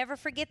 I will never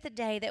forget the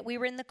day that we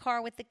were in the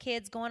car with the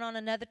kids going on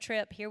another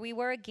trip. Here we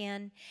were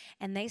again,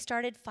 and they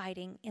started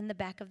fighting in the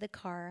back of the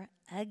car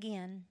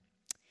again.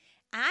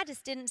 I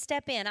just didn't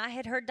step in. I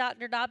had heard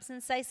Dr.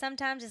 Dobson say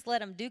sometimes just let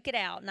them duke it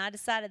out. And I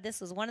decided this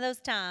was one of those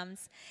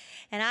times.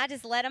 And I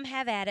just let them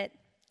have at it.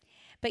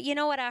 But you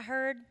know what I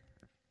heard?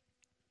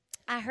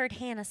 I heard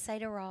Hannah say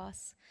to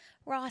Ross,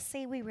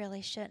 "Rossie, we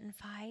really shouldn't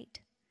fight.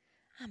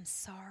 I'm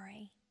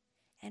sorry."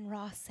 And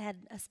Ross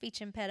had a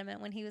speech impediment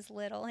when he was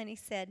little. And he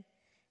said,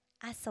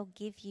 "I so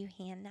give you,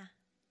 Hannah."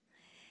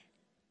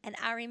 And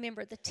I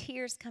remember the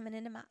tears coming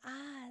into my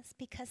eyes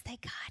because they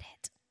got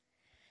it.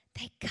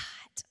 They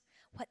got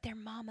what their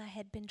mama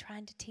had been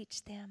trying to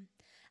teach them.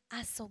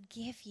 I so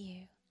give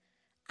you.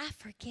 I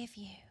forgive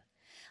you.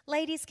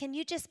 Ladies, can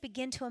you just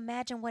begin to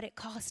imagine what it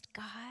cost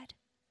God?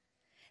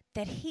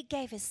 That he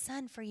gave his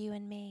son for you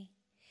and me.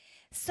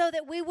 So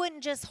that we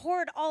wouldn't just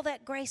hoard all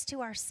that grace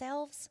to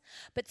ourselves,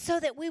 but so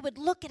that we would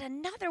look at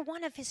another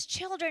one of his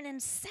children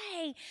and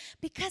say,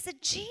 because of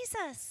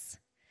Jesus,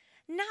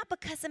 not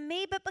because of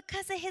me, but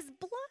because of his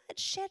blood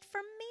shed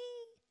for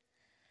me,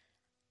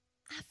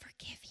 I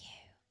forgive you.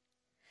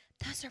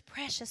 Those are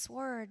precious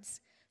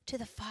words to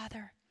the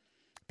Father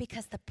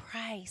because the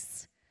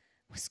price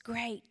was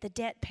great, the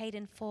debt paid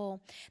in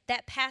full.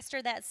 That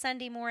pastor that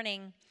Sunday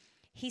morning,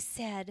 he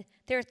said,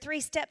 there are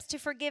 3 steps to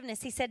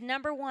forgiveness. He said,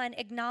 number 1,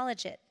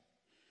 acknowledge it.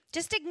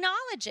 Just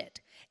acknowledge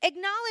it.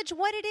 Acknowledge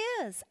what it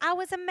is. I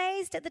was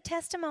amazed at the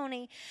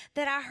testimony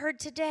that I heard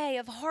today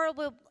of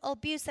horrible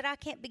abuse that I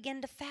can't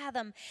begin to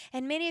fathom.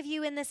 And many of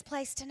you in this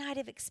place tonight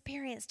have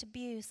experienced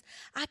abuse.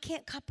 I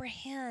can't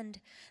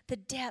comprehend the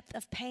depth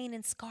of pain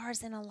and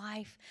scars in a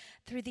life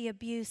through the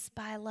abuse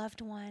by a loved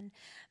one.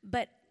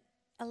 But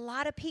a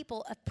lot of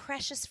people, a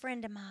precious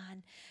friend of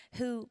mine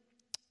who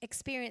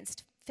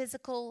experienced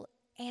physical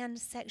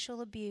and sexual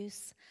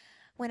abuse,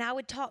 when I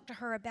would talk to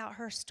her about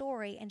her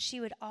story, and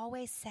she would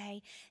always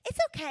say, "It's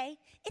okay,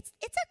 it's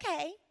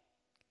okay."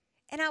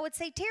 And I would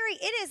say, "Terry,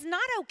 it is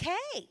not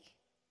okay.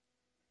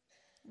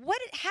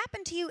 What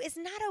happened to you is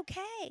not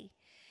okay."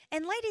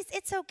 And ladies,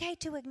 it's okay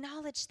to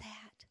acknowledge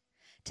that,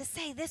 to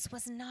say this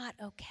was not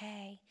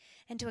okay,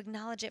 and to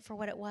acknowledge it for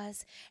what it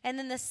was. And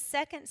then the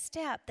second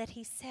step that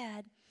he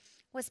said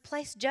was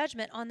place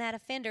judgment on that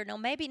offender. No,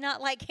 maybe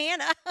not like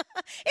Hannah.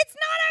 It's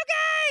not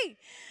okay.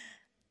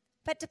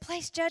 But to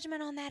place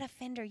judgment on that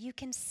offender, you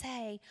can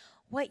say,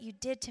 what you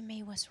did to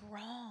me was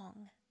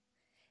wrong,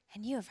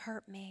 and you have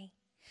hurt me.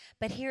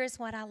 But here is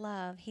what I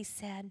love. He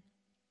said,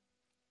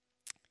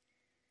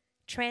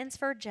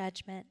 transfer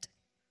judgment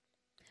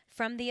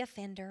from the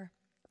offender,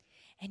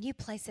 and you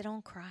place it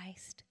on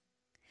Christ,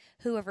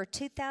 who over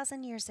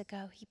 2,000 years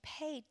ago, he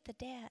paid the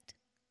debt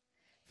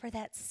for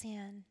that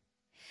sin.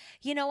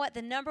 You know what?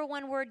 The number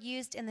 1 word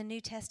used in the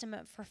New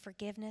Testament for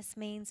forgiveness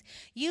means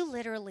you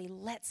literally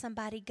let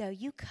somebody go.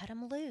 You cut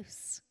them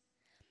loose.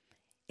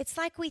 It's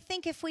like we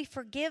think if we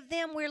forgive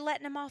them, we're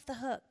letting them off the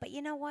hook. But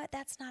you know what?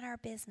 That's not our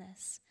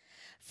business.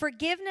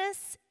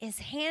 Forgiveness is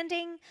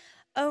handing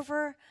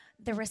over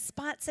the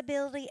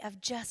responsibility of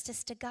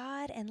justice to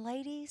God. And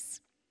ladies,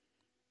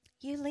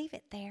 you leave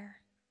it there.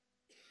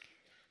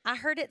 I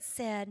heard it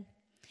said,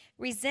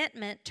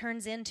 resentment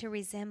turns into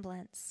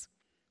resemblance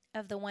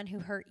of the one who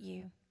hurt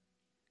you.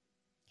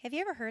 Have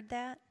you ever heard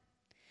that?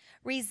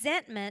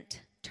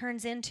 Resentment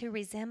turns into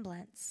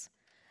resemblance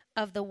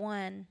of the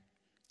one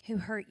who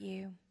hurt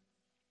you.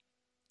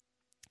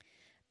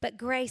 But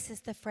grace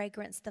is the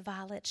fragrance the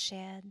violet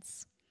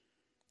sheds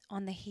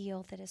on the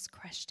heel that has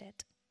crushed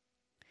it.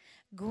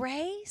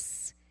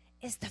 Grace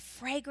is the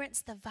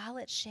fragrance the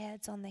violet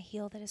sheds on the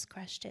heel that has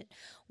crushed it.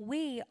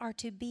 We are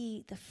to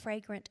be the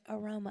fragrant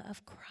aroma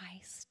of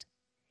Christ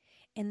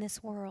in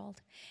this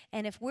world.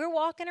 And if we're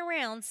walking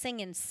around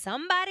singing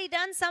somebody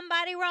done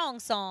somebody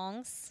wrong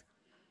songs,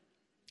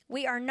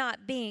 we are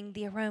not being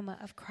the aroma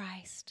of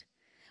Christ.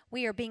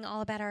 We are being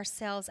all about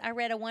ourselves. I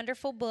read a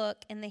wonderful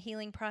book in the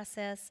healing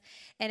process,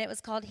 and it was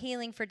called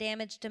Healing for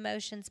Damaged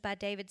Emotions by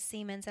David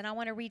Seamands. And I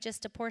want to read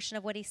just a portion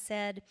of what he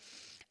said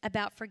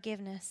about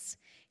forgiveness.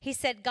 He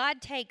said,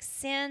 God takes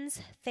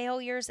sins,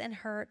 failures, and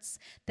hurts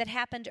that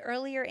happened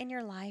earlier in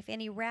your life,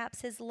 and he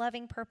wraps his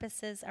loving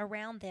purposes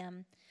around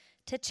them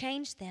to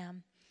change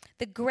them.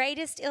 The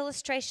greatest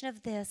illustration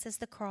of this is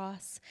the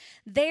cross.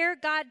 There,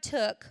 God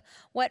took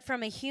what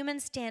from a human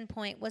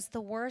standpoint was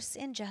the worst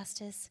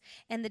injustice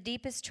and the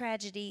deepest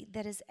tragedy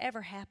that has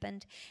ever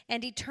happened,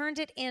 and he turned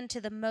it into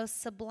the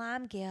most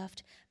sublime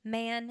gift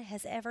man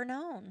has ever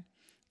known,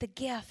 the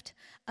gift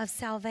of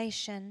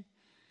salvation,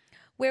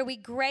 where we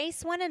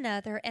grace one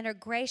another and are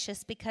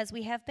gracious because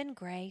we have been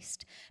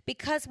graced,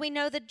 because we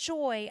know the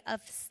joy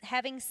of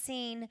having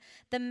seen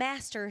the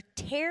Master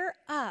tear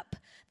up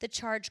the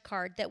charge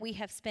card that we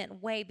have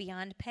spent way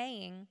beyond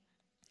paying.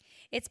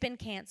 It's been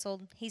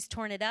canceled. He's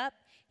torn it up.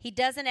 He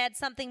doesn't add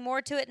something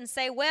more to it and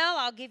say, well,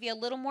 I'll give you a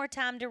little more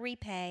time to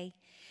repay.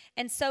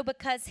 And so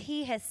because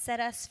he has set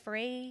us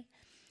free,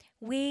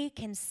 we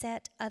can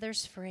set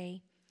others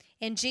free.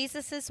 In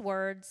Jesus'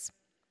 words,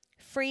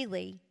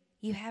 freely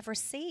you have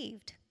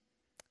received,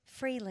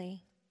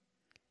 freely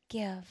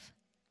give.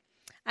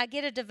 I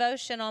get a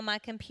devotion on my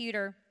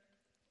computer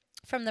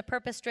from the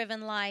Purpose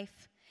Driven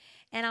Life,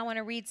 and I want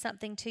to read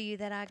something to you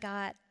that I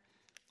got.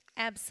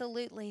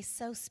 Absolutely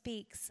so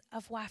speaks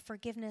of why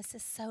forgiveness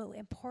is so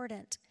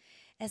important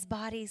as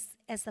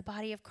the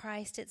body of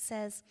Christ. It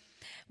says,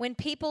 when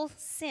people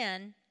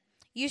sin,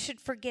 you should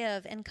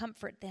forgive and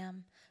comfort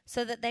them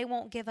so that they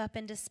won't give up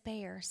in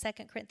despair.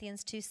 2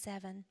 Corinthians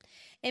 2:7.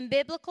 In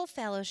biblical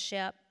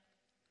fellowship,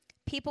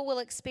 people will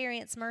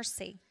experience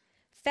mercy.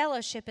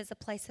 Fellowship is a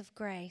place of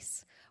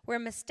grace where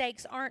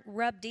mistakes aren't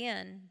rubbed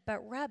in,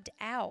 but rubbed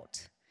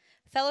out.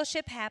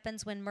 Fellowship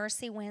happens when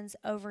mercy wins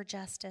over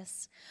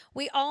justice.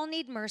 We all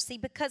need mercy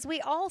because we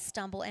all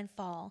stumble and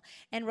fall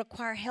and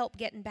require help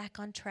getting back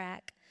on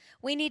track.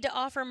 We need to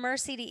offer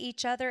mercy to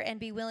each other and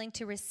be willing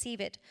to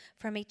receive it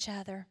from each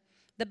other.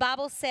 The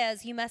Bible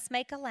says you must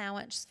make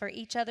allowance for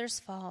each other's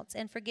faults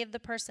and forgive the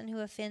person who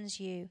offends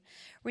you.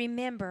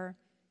 Remember,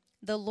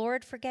 the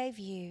Lord forgave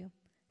you,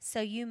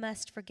 so you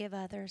must forgive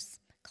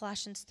others.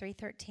 Colossians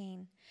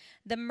 3:13.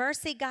 The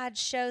mercy God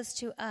shows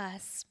to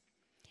us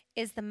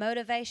is the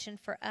motivation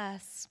for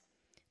us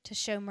to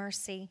show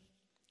mercy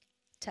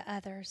to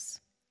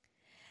others.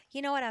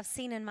 You know what I've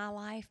seen in my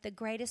life? The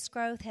greatest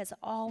growth has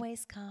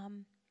always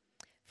come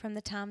from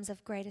the times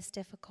of greatest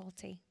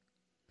difficulty.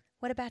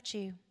 What about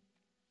you?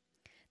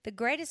 The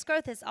greatest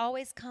growth has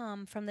always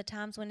come from the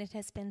times when it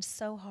has been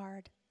so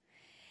hard.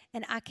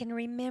 And I can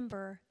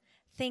remember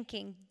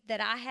thinking that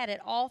I had it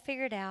all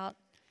figured out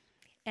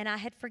and I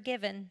had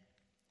forgiven.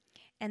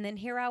 And then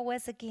here I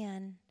was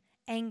again,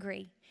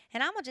 angry.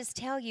 And I'm going to just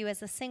tell you,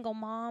 as a single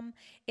mom,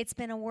 it's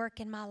been a work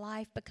in my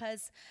life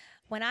because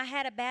when I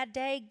had a bad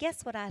day,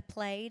 guess what I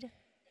played?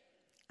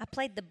 I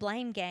played the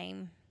blame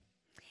game.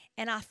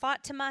 And I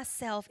thought to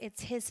myself,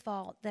 it's his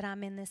fault that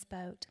I'm in this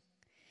boat.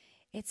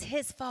 It's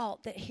his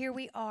fault that here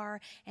we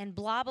are and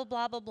blah, blah,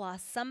 blah, blah, blah.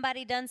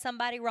 Somebody done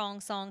somebody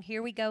wrong song.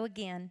 Here we go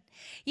again.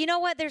 You know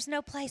what? There's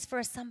no place for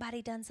a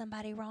somebody done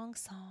somebody wrong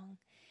song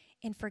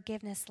in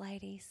forgiveness,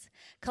 ladies.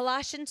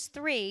 Colossians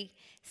 3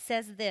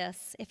 says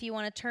this. If you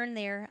want to turn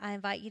there, I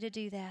invite you to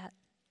do that.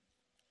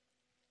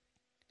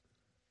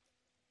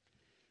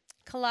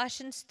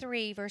 Colossians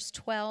 3, verse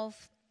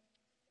 12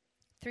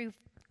 through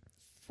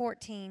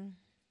 14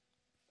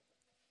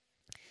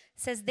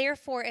 says,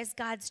 therefore, as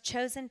God's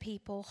chosen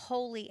people,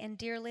 holy and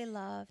dearly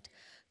loved,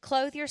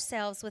 clothe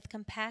yourselves with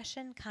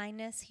compassion,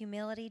 kindness,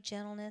 humility,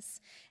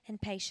 gentleness,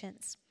 and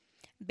patience.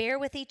 Bear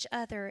with each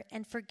other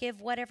and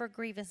forgive whatever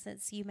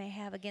grievances you may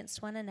have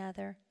against one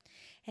another.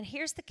 And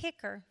here's the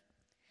kicker.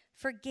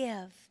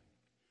 Forgive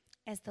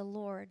as the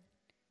Lord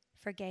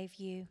forgave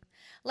you.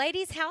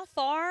 Ladies, how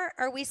far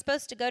are we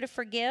supposed to go to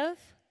forgive?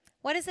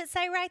 What does it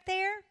say right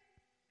there?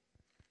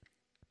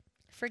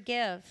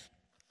 Forgive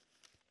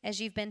as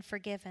you've been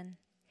forgiven.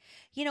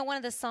 You know, one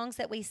of the songs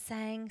that we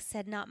sang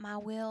said, not my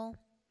will,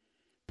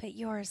 but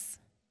yours.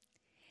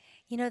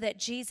 You know that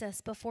Jesus,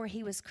 before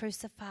he was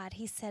crucified,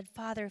 he said,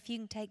 Father, if you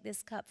can take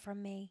this cup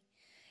from me.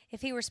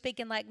 If he were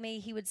speaking like me,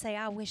 he would say,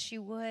 I wish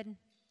you would.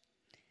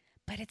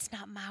 But it's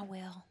not my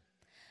will.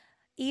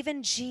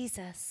 Even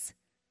Jesus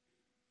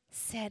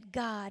said,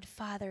 God,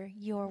 Father,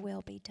 your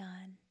will be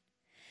done.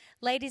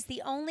 Ladies,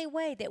 the only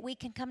way that we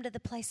can come to the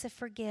place of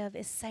forgive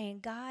is saying,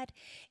 God,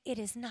 it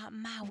is not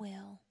my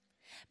will.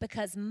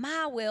 Because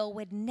my will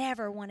would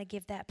never want to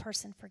give that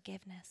person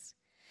forgiveness.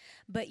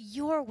 But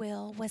your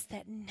will was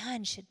that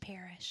none should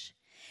perish.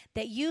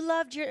 That you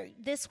loved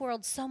this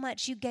world so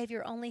much you gave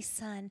your only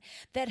Son,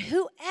 that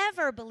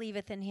whoever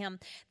believeth in him,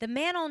 the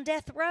man on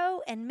death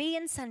row and me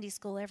in Sunday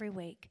school every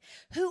week,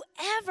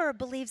 whoever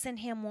believes in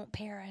him won't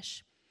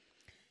perish,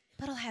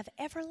 but will have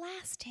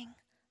everlasting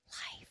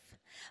life.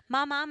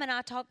 My mom and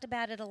I talked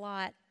about it a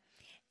lot,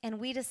 and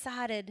we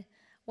decided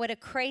what a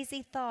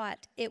crazy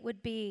thought it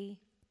would be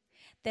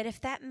that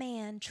if that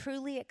man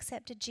truly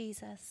accepted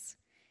Jesus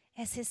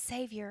as his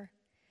Savior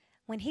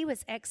when he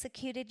was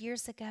executed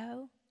years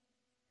ago,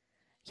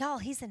 y'all,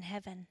 he's in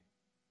heaven.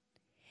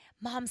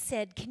 Mom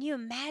said, can you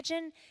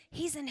imagine?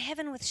 He's in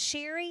heaven with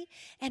Sherry,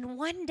 and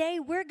one day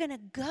we're going to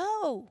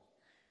go.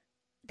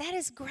 That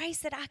is grace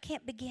that I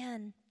can't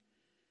begin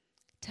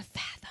to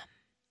fathom.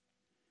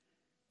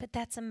 But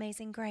that's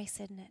amazing grace,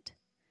 isn't it?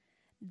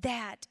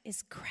 That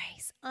is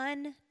grace,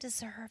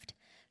 undeserved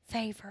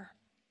favor.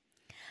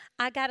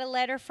 I got a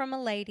letter from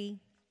a lady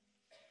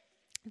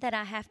that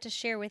I have to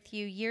share with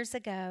you years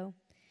ago.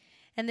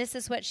 And this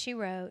is what she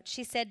wrote.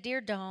 She said,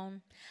 Dear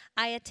Dawn,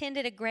 I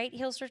attended a Great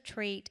Hills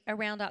retreat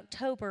around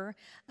October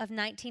of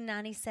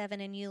 1997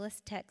 in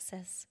Euless,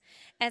 Texas.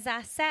 As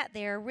I sat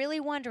there, really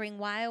wondering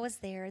why I was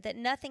there, that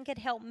nothing could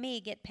help me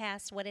get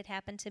past what had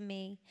happened to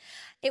me.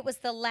 It was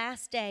the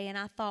last day, and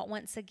I thought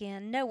once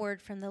again, no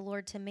word from the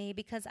Lord to me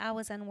because I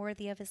was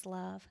unworthy of his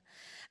love.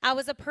 I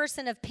was a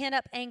person of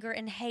pent-up anger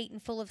and hate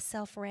and full of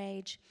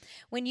self-rage.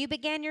 When you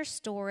began your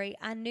story,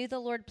 I knew the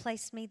Lord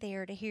placed me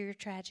there to hear your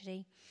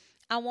tragedy.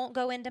 I won't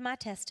go into my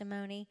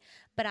testimony,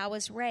 but I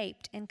was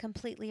raped and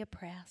completely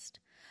oppressed.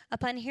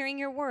 Upon hearing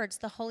your words,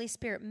 the Holy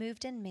Spirit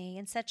moved in me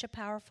in such a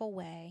powerful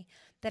way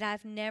that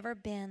I've never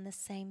been the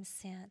same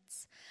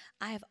since.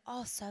 I have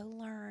also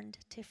learned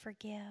to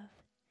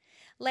forgive.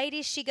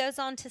 Ladies, she goes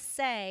on to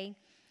say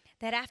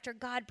that after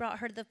God brought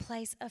her to the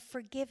place of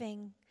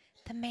forgiving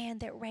the man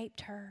that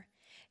raped her,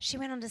 she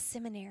went on to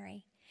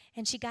seminary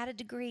and she got a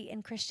degree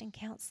in Christian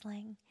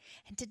counseling.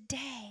 And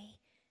today,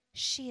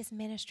 she is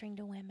ministering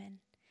to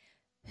women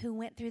who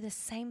went through the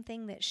same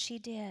thing that she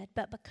did,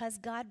 but because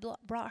God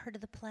brought her to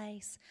the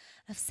place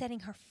of setting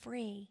her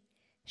free,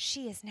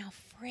 she is now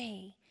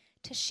free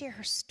to share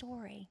her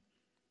story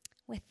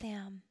with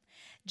them.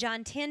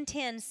 John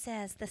 10:10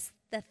 says,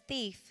 the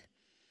thief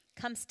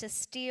comes to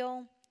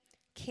steal,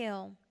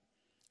 kill,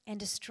 and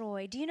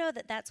destroy. Do you know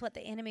that that's what the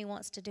enemy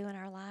wants to do in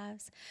our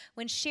lives?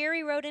 When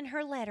Sherry wrote in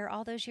her letter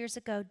all those years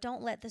ago,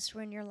 don't let this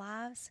ruin your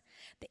lives,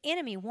 the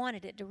enemy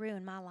wanted it to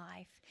ruin my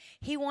life.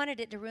 He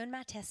wanted it to ruin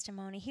my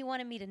testimony. He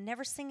wanted me to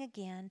never sing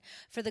again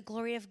for the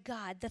glory of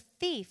God. The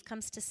thief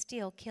comes to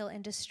steal, kill,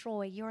 and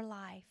destroy your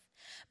life.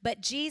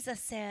 But Jesus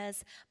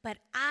says, but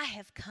I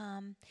have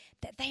come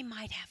that they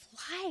might have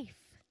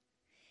life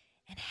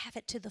and have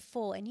it to the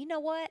full. And you know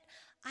what?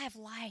 I have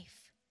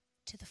life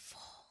to the full.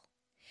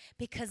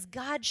 Because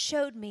God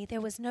showed me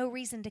there was no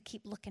reason to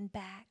keep looking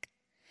back.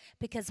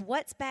 Because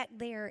what's back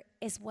there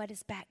is what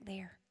is back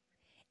there.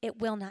 It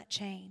will not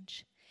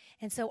change.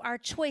 And so our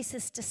choice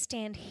is to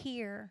stand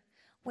here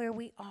where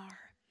we are.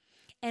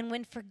 And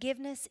when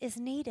forgiveness is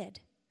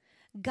needed,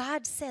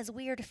 God says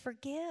we are to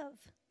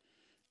forgive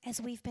as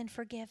we've been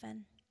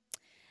forgiven.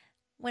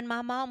 When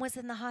my mom was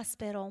in the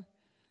hospital,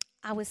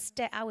 I was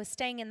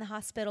staying in the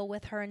hospital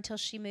with her until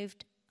she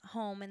moved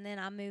home, and then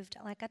I moved,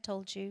 like I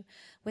told you,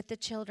 with the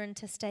children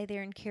to stay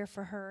there and care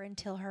for her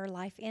until her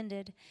life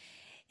ended.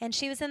 And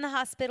she was in the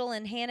hospital,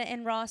 and Hannah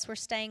and Ross were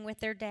staying with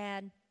their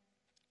dad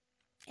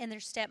and their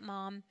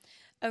stepmom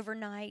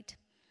overnight.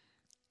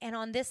 And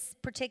on this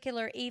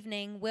particular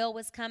evening, Will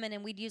was coming,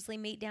 and we'd usually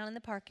meet down in the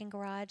parking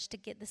garage to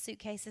get the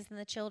suitcases and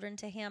the children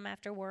to him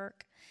after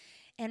work.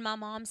 And my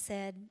mom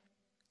said,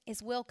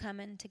 is Will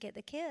coming to get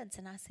the kids?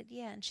 And I said,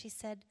 yeah. And she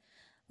said,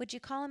 would you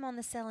call him on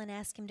the cell and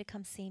ask him to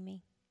come see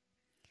me?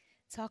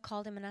 So I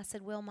called him and I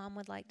said, Will, Mom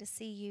would like to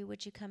see you.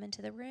 Would you come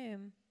into the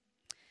room?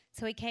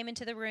 So he came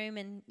into the room,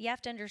 and you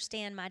have to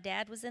understand, my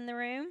dad was in the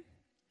room,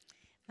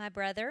 my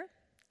brother.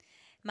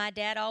 My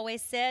dad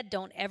always said,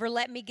 don't ever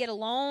let me get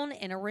alone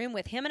in a room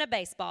with him and a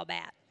baseball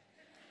bat.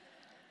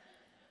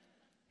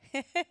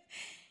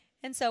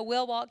 And so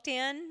Will walked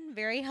in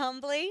very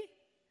humbly.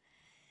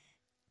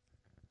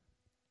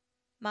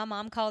 My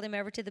mom called him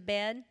over to the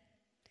bed.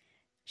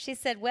 She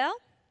said, well,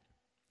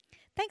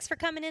 thanks for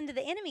coming into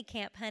the enemy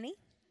camp, honey.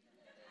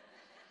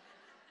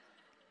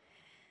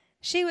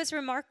 She was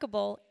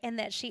remarkable in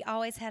that she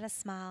always had a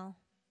smile,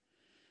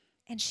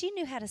 and she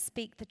knew how to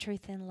speak the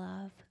truth in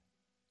love.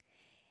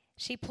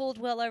 She pulled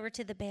Will over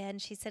to the bed, and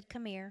she said,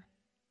 come here.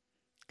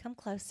 Come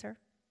closer.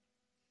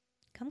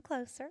 Come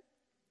closer.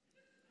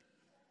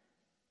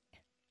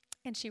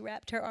 And she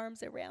wrapped her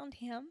arms around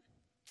him.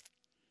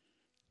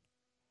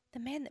 The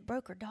man that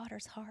broke her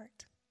daughter's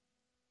heart.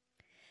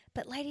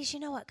 But ladies, you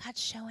know what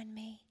God's showing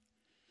me?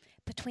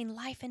 Between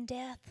life and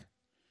death,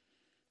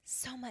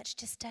 so much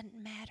just doesn't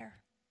matter.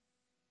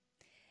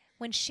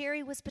 When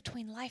Sherry was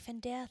between life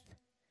and death,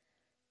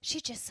 she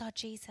just saw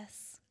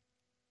Jesus.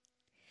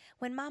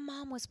 When my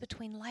mom was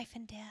between life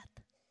and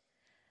death,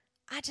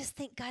 I just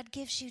think God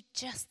gives you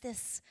just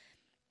this,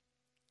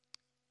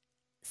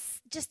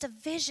 just a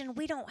vision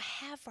we don't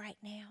have right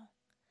now.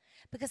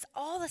 Because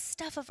all the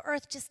stuff of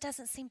earth just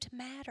doesn't seem to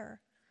matter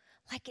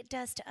like it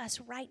does to us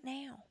right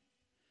now.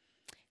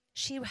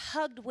 She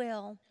hugged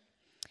Will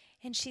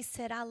and she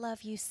said, I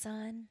love you,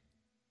 son.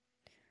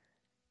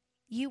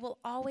 You will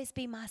always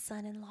be my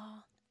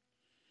son-in-law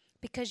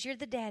because you're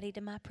the daddy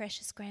to my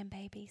precious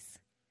grandbabies.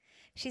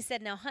 She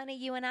said, now, honey,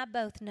 you and I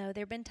both know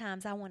there have been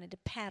times I wanted to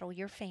paddle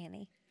your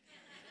fanny.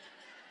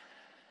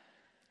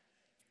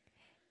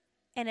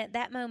 And at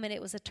that moment,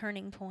 it was a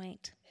turning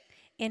point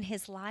in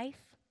his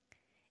life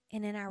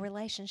and in our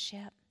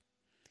relationship.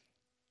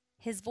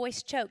 His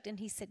voice choked and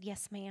he said,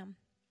 yes, ma'am.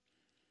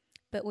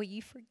 But will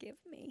you forgive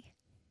me?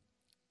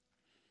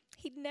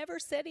 He never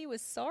said he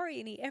was sorry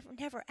and he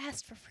never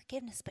asked for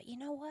forgiveness. But you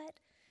know what?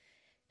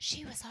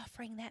 She was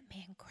offering that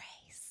man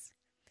grace.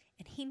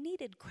 And he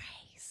needed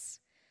grace.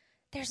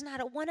 There's not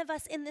a one of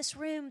us in this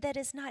room that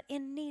is not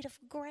in need of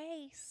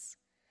grace.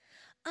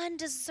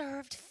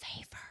 Undeserved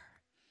favor.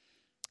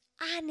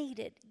 I need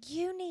it.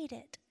 You need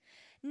it.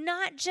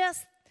 Not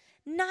just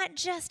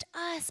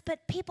us,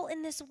 but people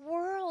in this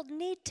world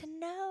need to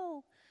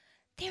know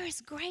there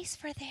is grace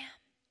for them.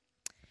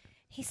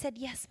 He said,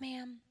 yes,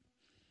 ma'am,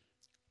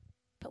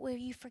 but will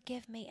you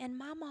forgive me? And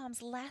my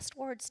mom's last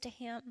words to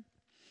him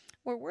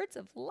were words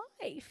of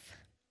life.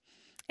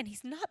 And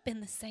he's not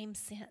been the same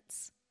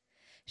since.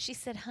 She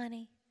said,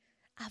 honey,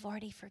 I've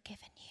already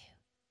forgiven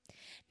you.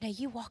 Now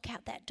you walk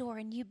out that door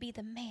and you be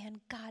the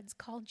man God's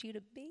called you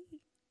to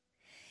be.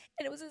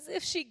 And it was as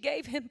if she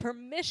gave him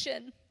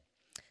permission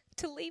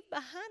to leave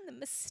behind the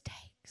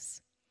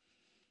mistakes.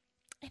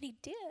 And he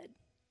did.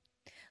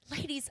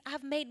 Ladies,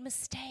 I've made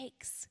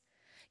mistakes.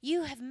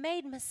 You have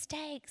made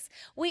mistakes.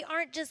 We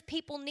aren't just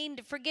people needing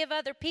to forgive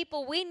other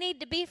people. We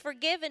need to be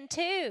forgiven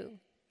too.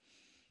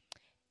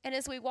 And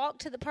as we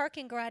walked to the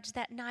parking garage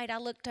that night, I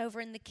looked over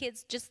and the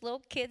kids, just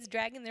little kids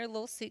dragging their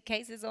little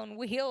suitcases on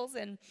wheels.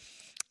 And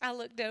I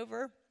looked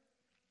over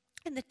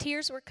and the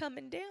tears were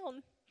coming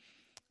down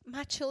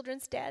my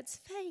children's dad's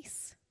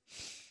face.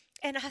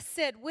 And I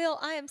said, Will,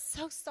 I am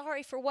so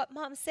sorry for what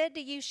Mom said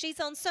to you. She's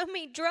on so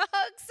many drugs.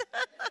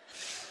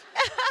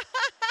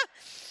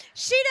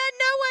 She doesn't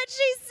know what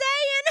she's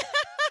saying.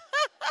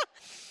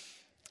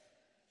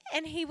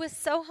 And he was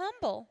so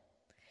humble.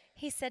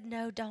 He said,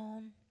 no,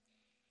 Dawn.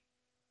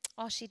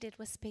 All she did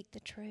was speak the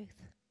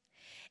truth.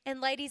 And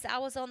ladies, I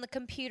was on the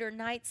computer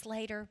nights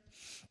later.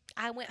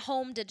 I went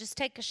home to just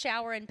take a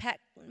shower and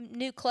pack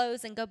new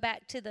clothes and go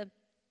back to the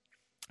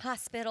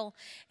hospital.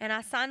 And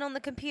I signed on the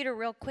computer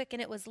real quick,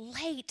 and it was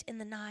late in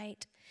the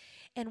night.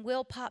 And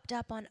Will popped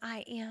up on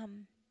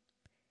IM.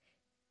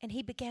 And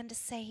he began to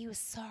say he was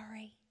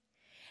sorry.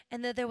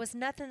 And though there was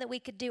nothing that we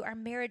could do, our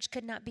marriage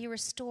could not be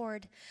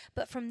restored.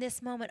 But from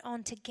this moment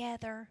on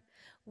together,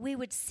 we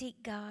would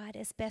seek God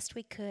as best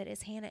we could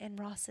as Hannah and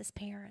Ross's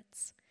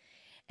parents.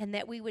 And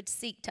that we would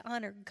seek to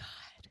honor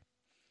God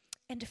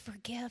and to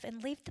forgive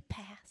and leave the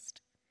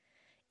past.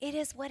 It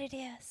is what it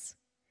is.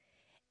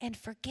 And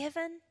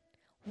forgiven,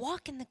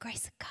 walk in the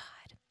grace of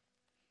God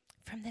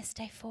from this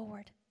day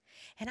forward.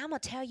 And I'm going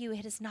to tell you,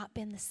 it has not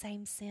been the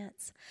same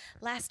since.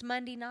 Last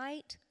Monday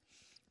night,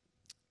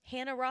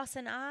 Hannah, Ross,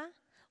 and I,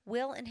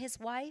 Will and his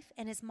wife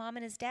and his mom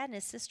and his dad and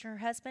his sister and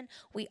her husband,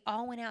 we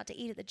all went out to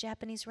eat at the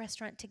Japanese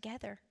restaurant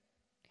together.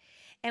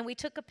 And we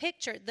took a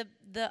picture.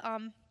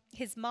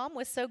 His mom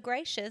was so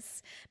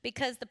gracious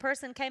because the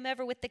person came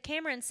over with the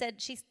camera and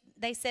said,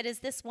 they said, is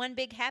this one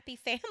big happy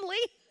family?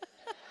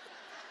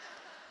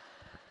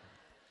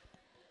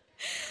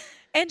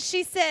 And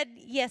she said,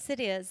 yes, it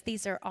is.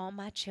 These are all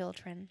my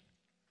children.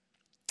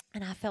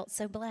 And I felt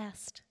so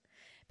blessed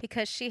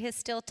because she has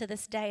still to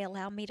this day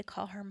allowed me to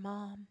call her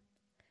mom.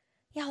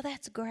 Y'all,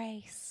 that's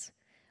grace.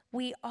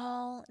 We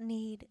all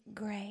need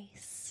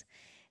grace.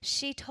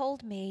 She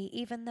told me,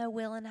 even though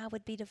Will and I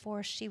would be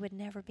divorced, she would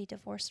never be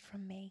divorced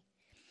from me.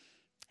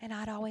 And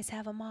I'd always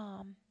have a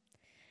mom.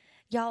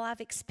 Y'all, I've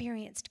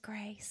experienced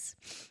grace.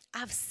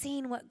 I've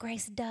seen what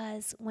grace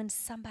does when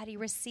somebody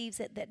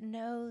receives it that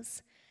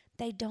knows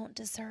they don't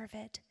deserve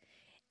it.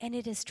 And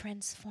it is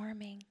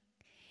transforming.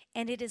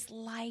 And it is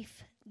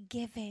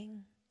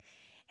life-giving.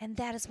 And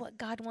that is what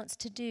God wants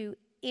to do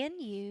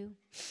in you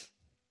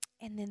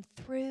and then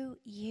through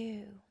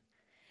you.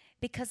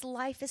 Because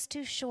life is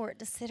too short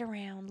to sit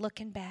around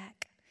looking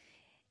back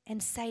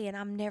and saying,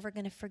 I'm never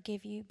going to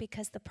forgive you,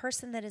 because the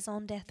person that is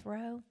on death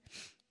row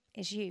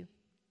is you.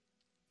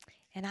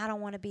 And I don't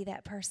want to be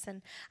that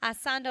person. I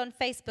signed on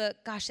Facebook.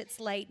 Gosh, it's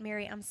late.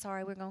 Mary, I'm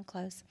sorry. We're going to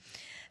close.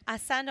 I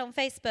signed on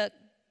Facebook,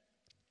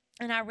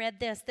 and I read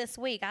this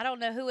week. I don't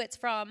know who it's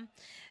from.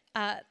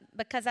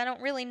 because I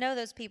don't really know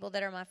those people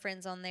that are my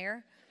friends on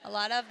there, a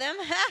lot of them.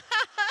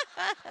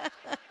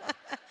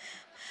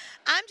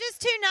 I'm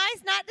just too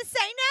nice not to say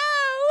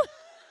no.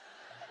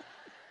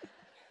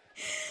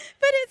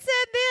 But it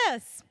said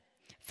this: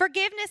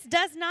 forgiveness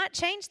does not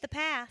change the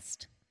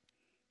past,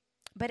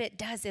 but it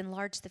does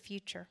enlarge the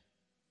future.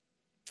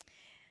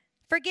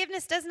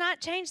 Forgiveness does not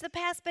change the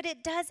past, but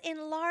it does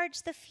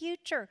enlarge the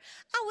future.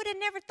 I would have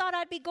never thought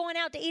I'd be going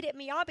out to eat at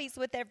Miyabi's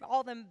with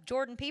all them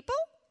Jordan people.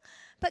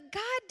 But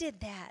God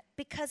did that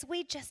because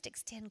we just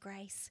extend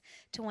grace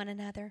to one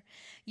another.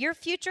 Your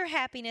future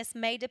happiness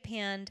may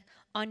depend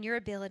on your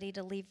ability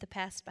to leave the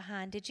past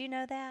behind. Did you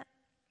know that?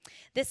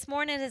 This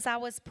morning as I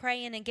was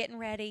praying and getting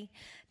ready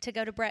to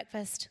go to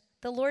breakfast,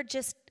 the Lord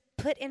just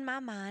put in my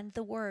mind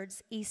the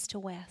words east to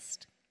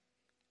west.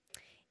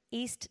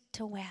 East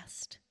to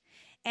west.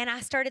 And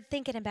I started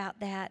thinking about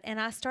that, and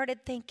I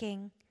started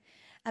thinking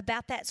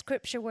about that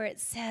scripture where it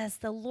says,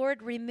 the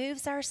Lord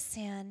removes our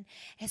sin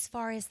as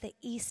far as the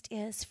east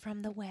is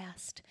from the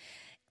west,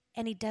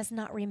 and he does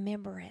not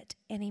remember it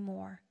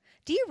anymore.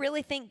 Do you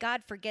really think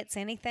God forgets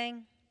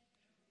anything?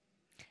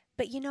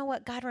 But you know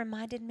what God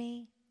reminded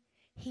me?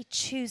 He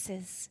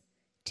chooses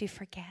to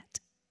forget.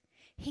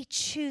 He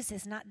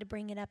chooses not to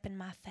bring it up in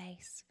my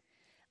face.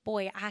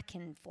 Boy, I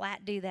can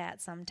flat do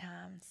that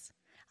sometimes.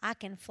 I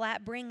can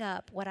flat bring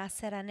up what I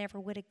said I never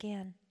would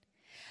again.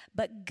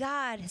 But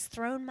God has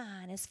thrown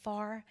mine as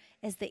far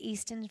as the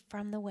east and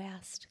from the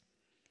west.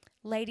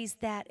 Ladies,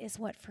 that is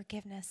what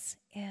forgiveness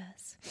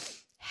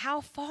is. How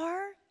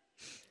far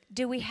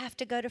do we have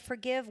to go to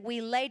forgive?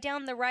 We lay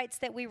down the rights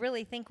that we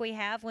really think we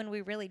have when we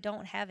really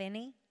don't have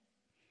any.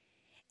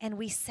 And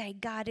we say,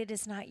 God, it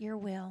is not your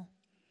will.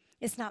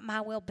 It's not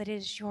my will, but it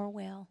is your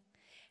will.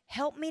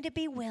 Help me to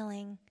be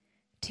willing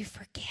to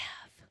forgive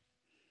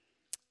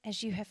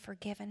as you have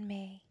forgiven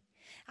me.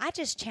 I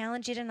just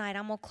challenge you tonight.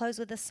 I'm going to close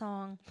with a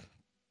song.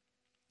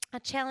 I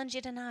challenge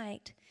you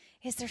tonight.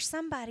 Is there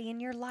somebody in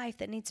your life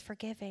that needs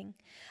forgiving?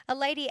 A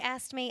lady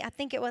asked me, I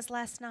think it was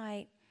last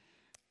night,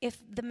 if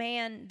the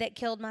man that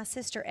killed my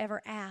sister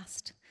ever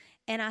asked.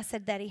 And I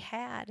said that he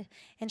had.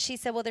 And she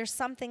said, well, there's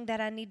something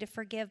that I need to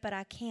forgive, but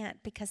I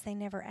can't because they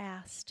never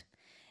asked.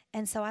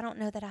 And so I don't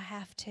know that I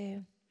have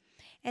to.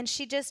 And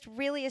she just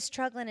really is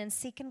struggling and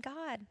seeking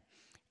God.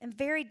 A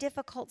very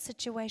difficult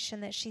situation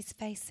that she's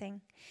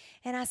facing.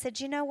 And I said,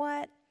 you know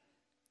what?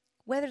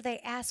 Whether they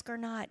ask or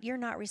not, you're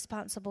not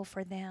responsible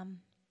for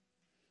them.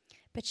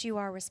 But you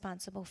are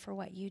responsible for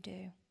what you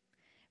do.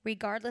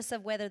 Regardless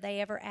of whether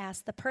they ever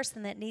ask, the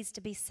person that needs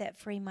to be set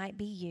free might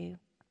be you.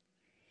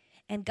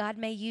 And God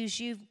may use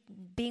you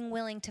being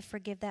willing to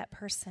forgive that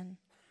person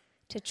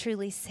to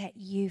truly set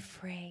you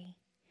free.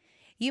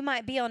 You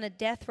might be on a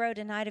death row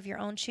tonight of your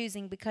own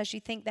choosing because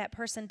you think that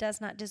person does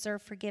not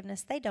deserve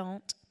forgiveness. They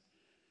don't.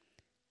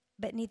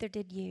 But neither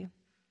did you.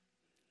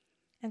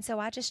 And so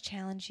I just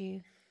challenge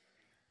you,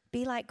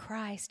 be like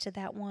Christ to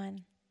that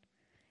one.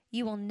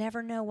 You will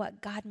never know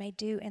what God may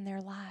do in their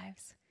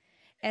lives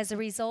as a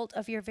result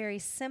of your very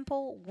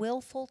simple,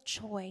 willful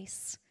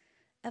choice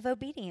of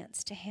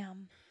obedience to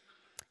him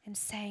and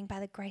saying, by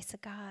the grace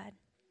of God,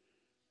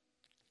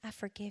 I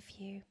forgive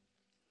you.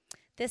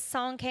 This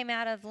song came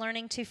out of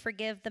learning to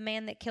forgive the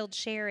man that killed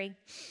Sherry.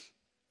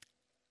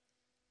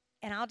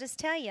 And I'll just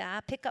tell you, I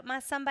pick up my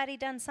Somebody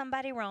Done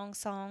Somebody Wrong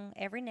song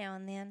every now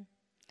and then.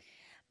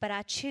 But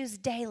I choose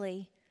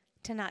daily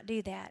to not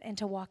do that and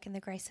to walk in the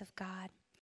grace of God.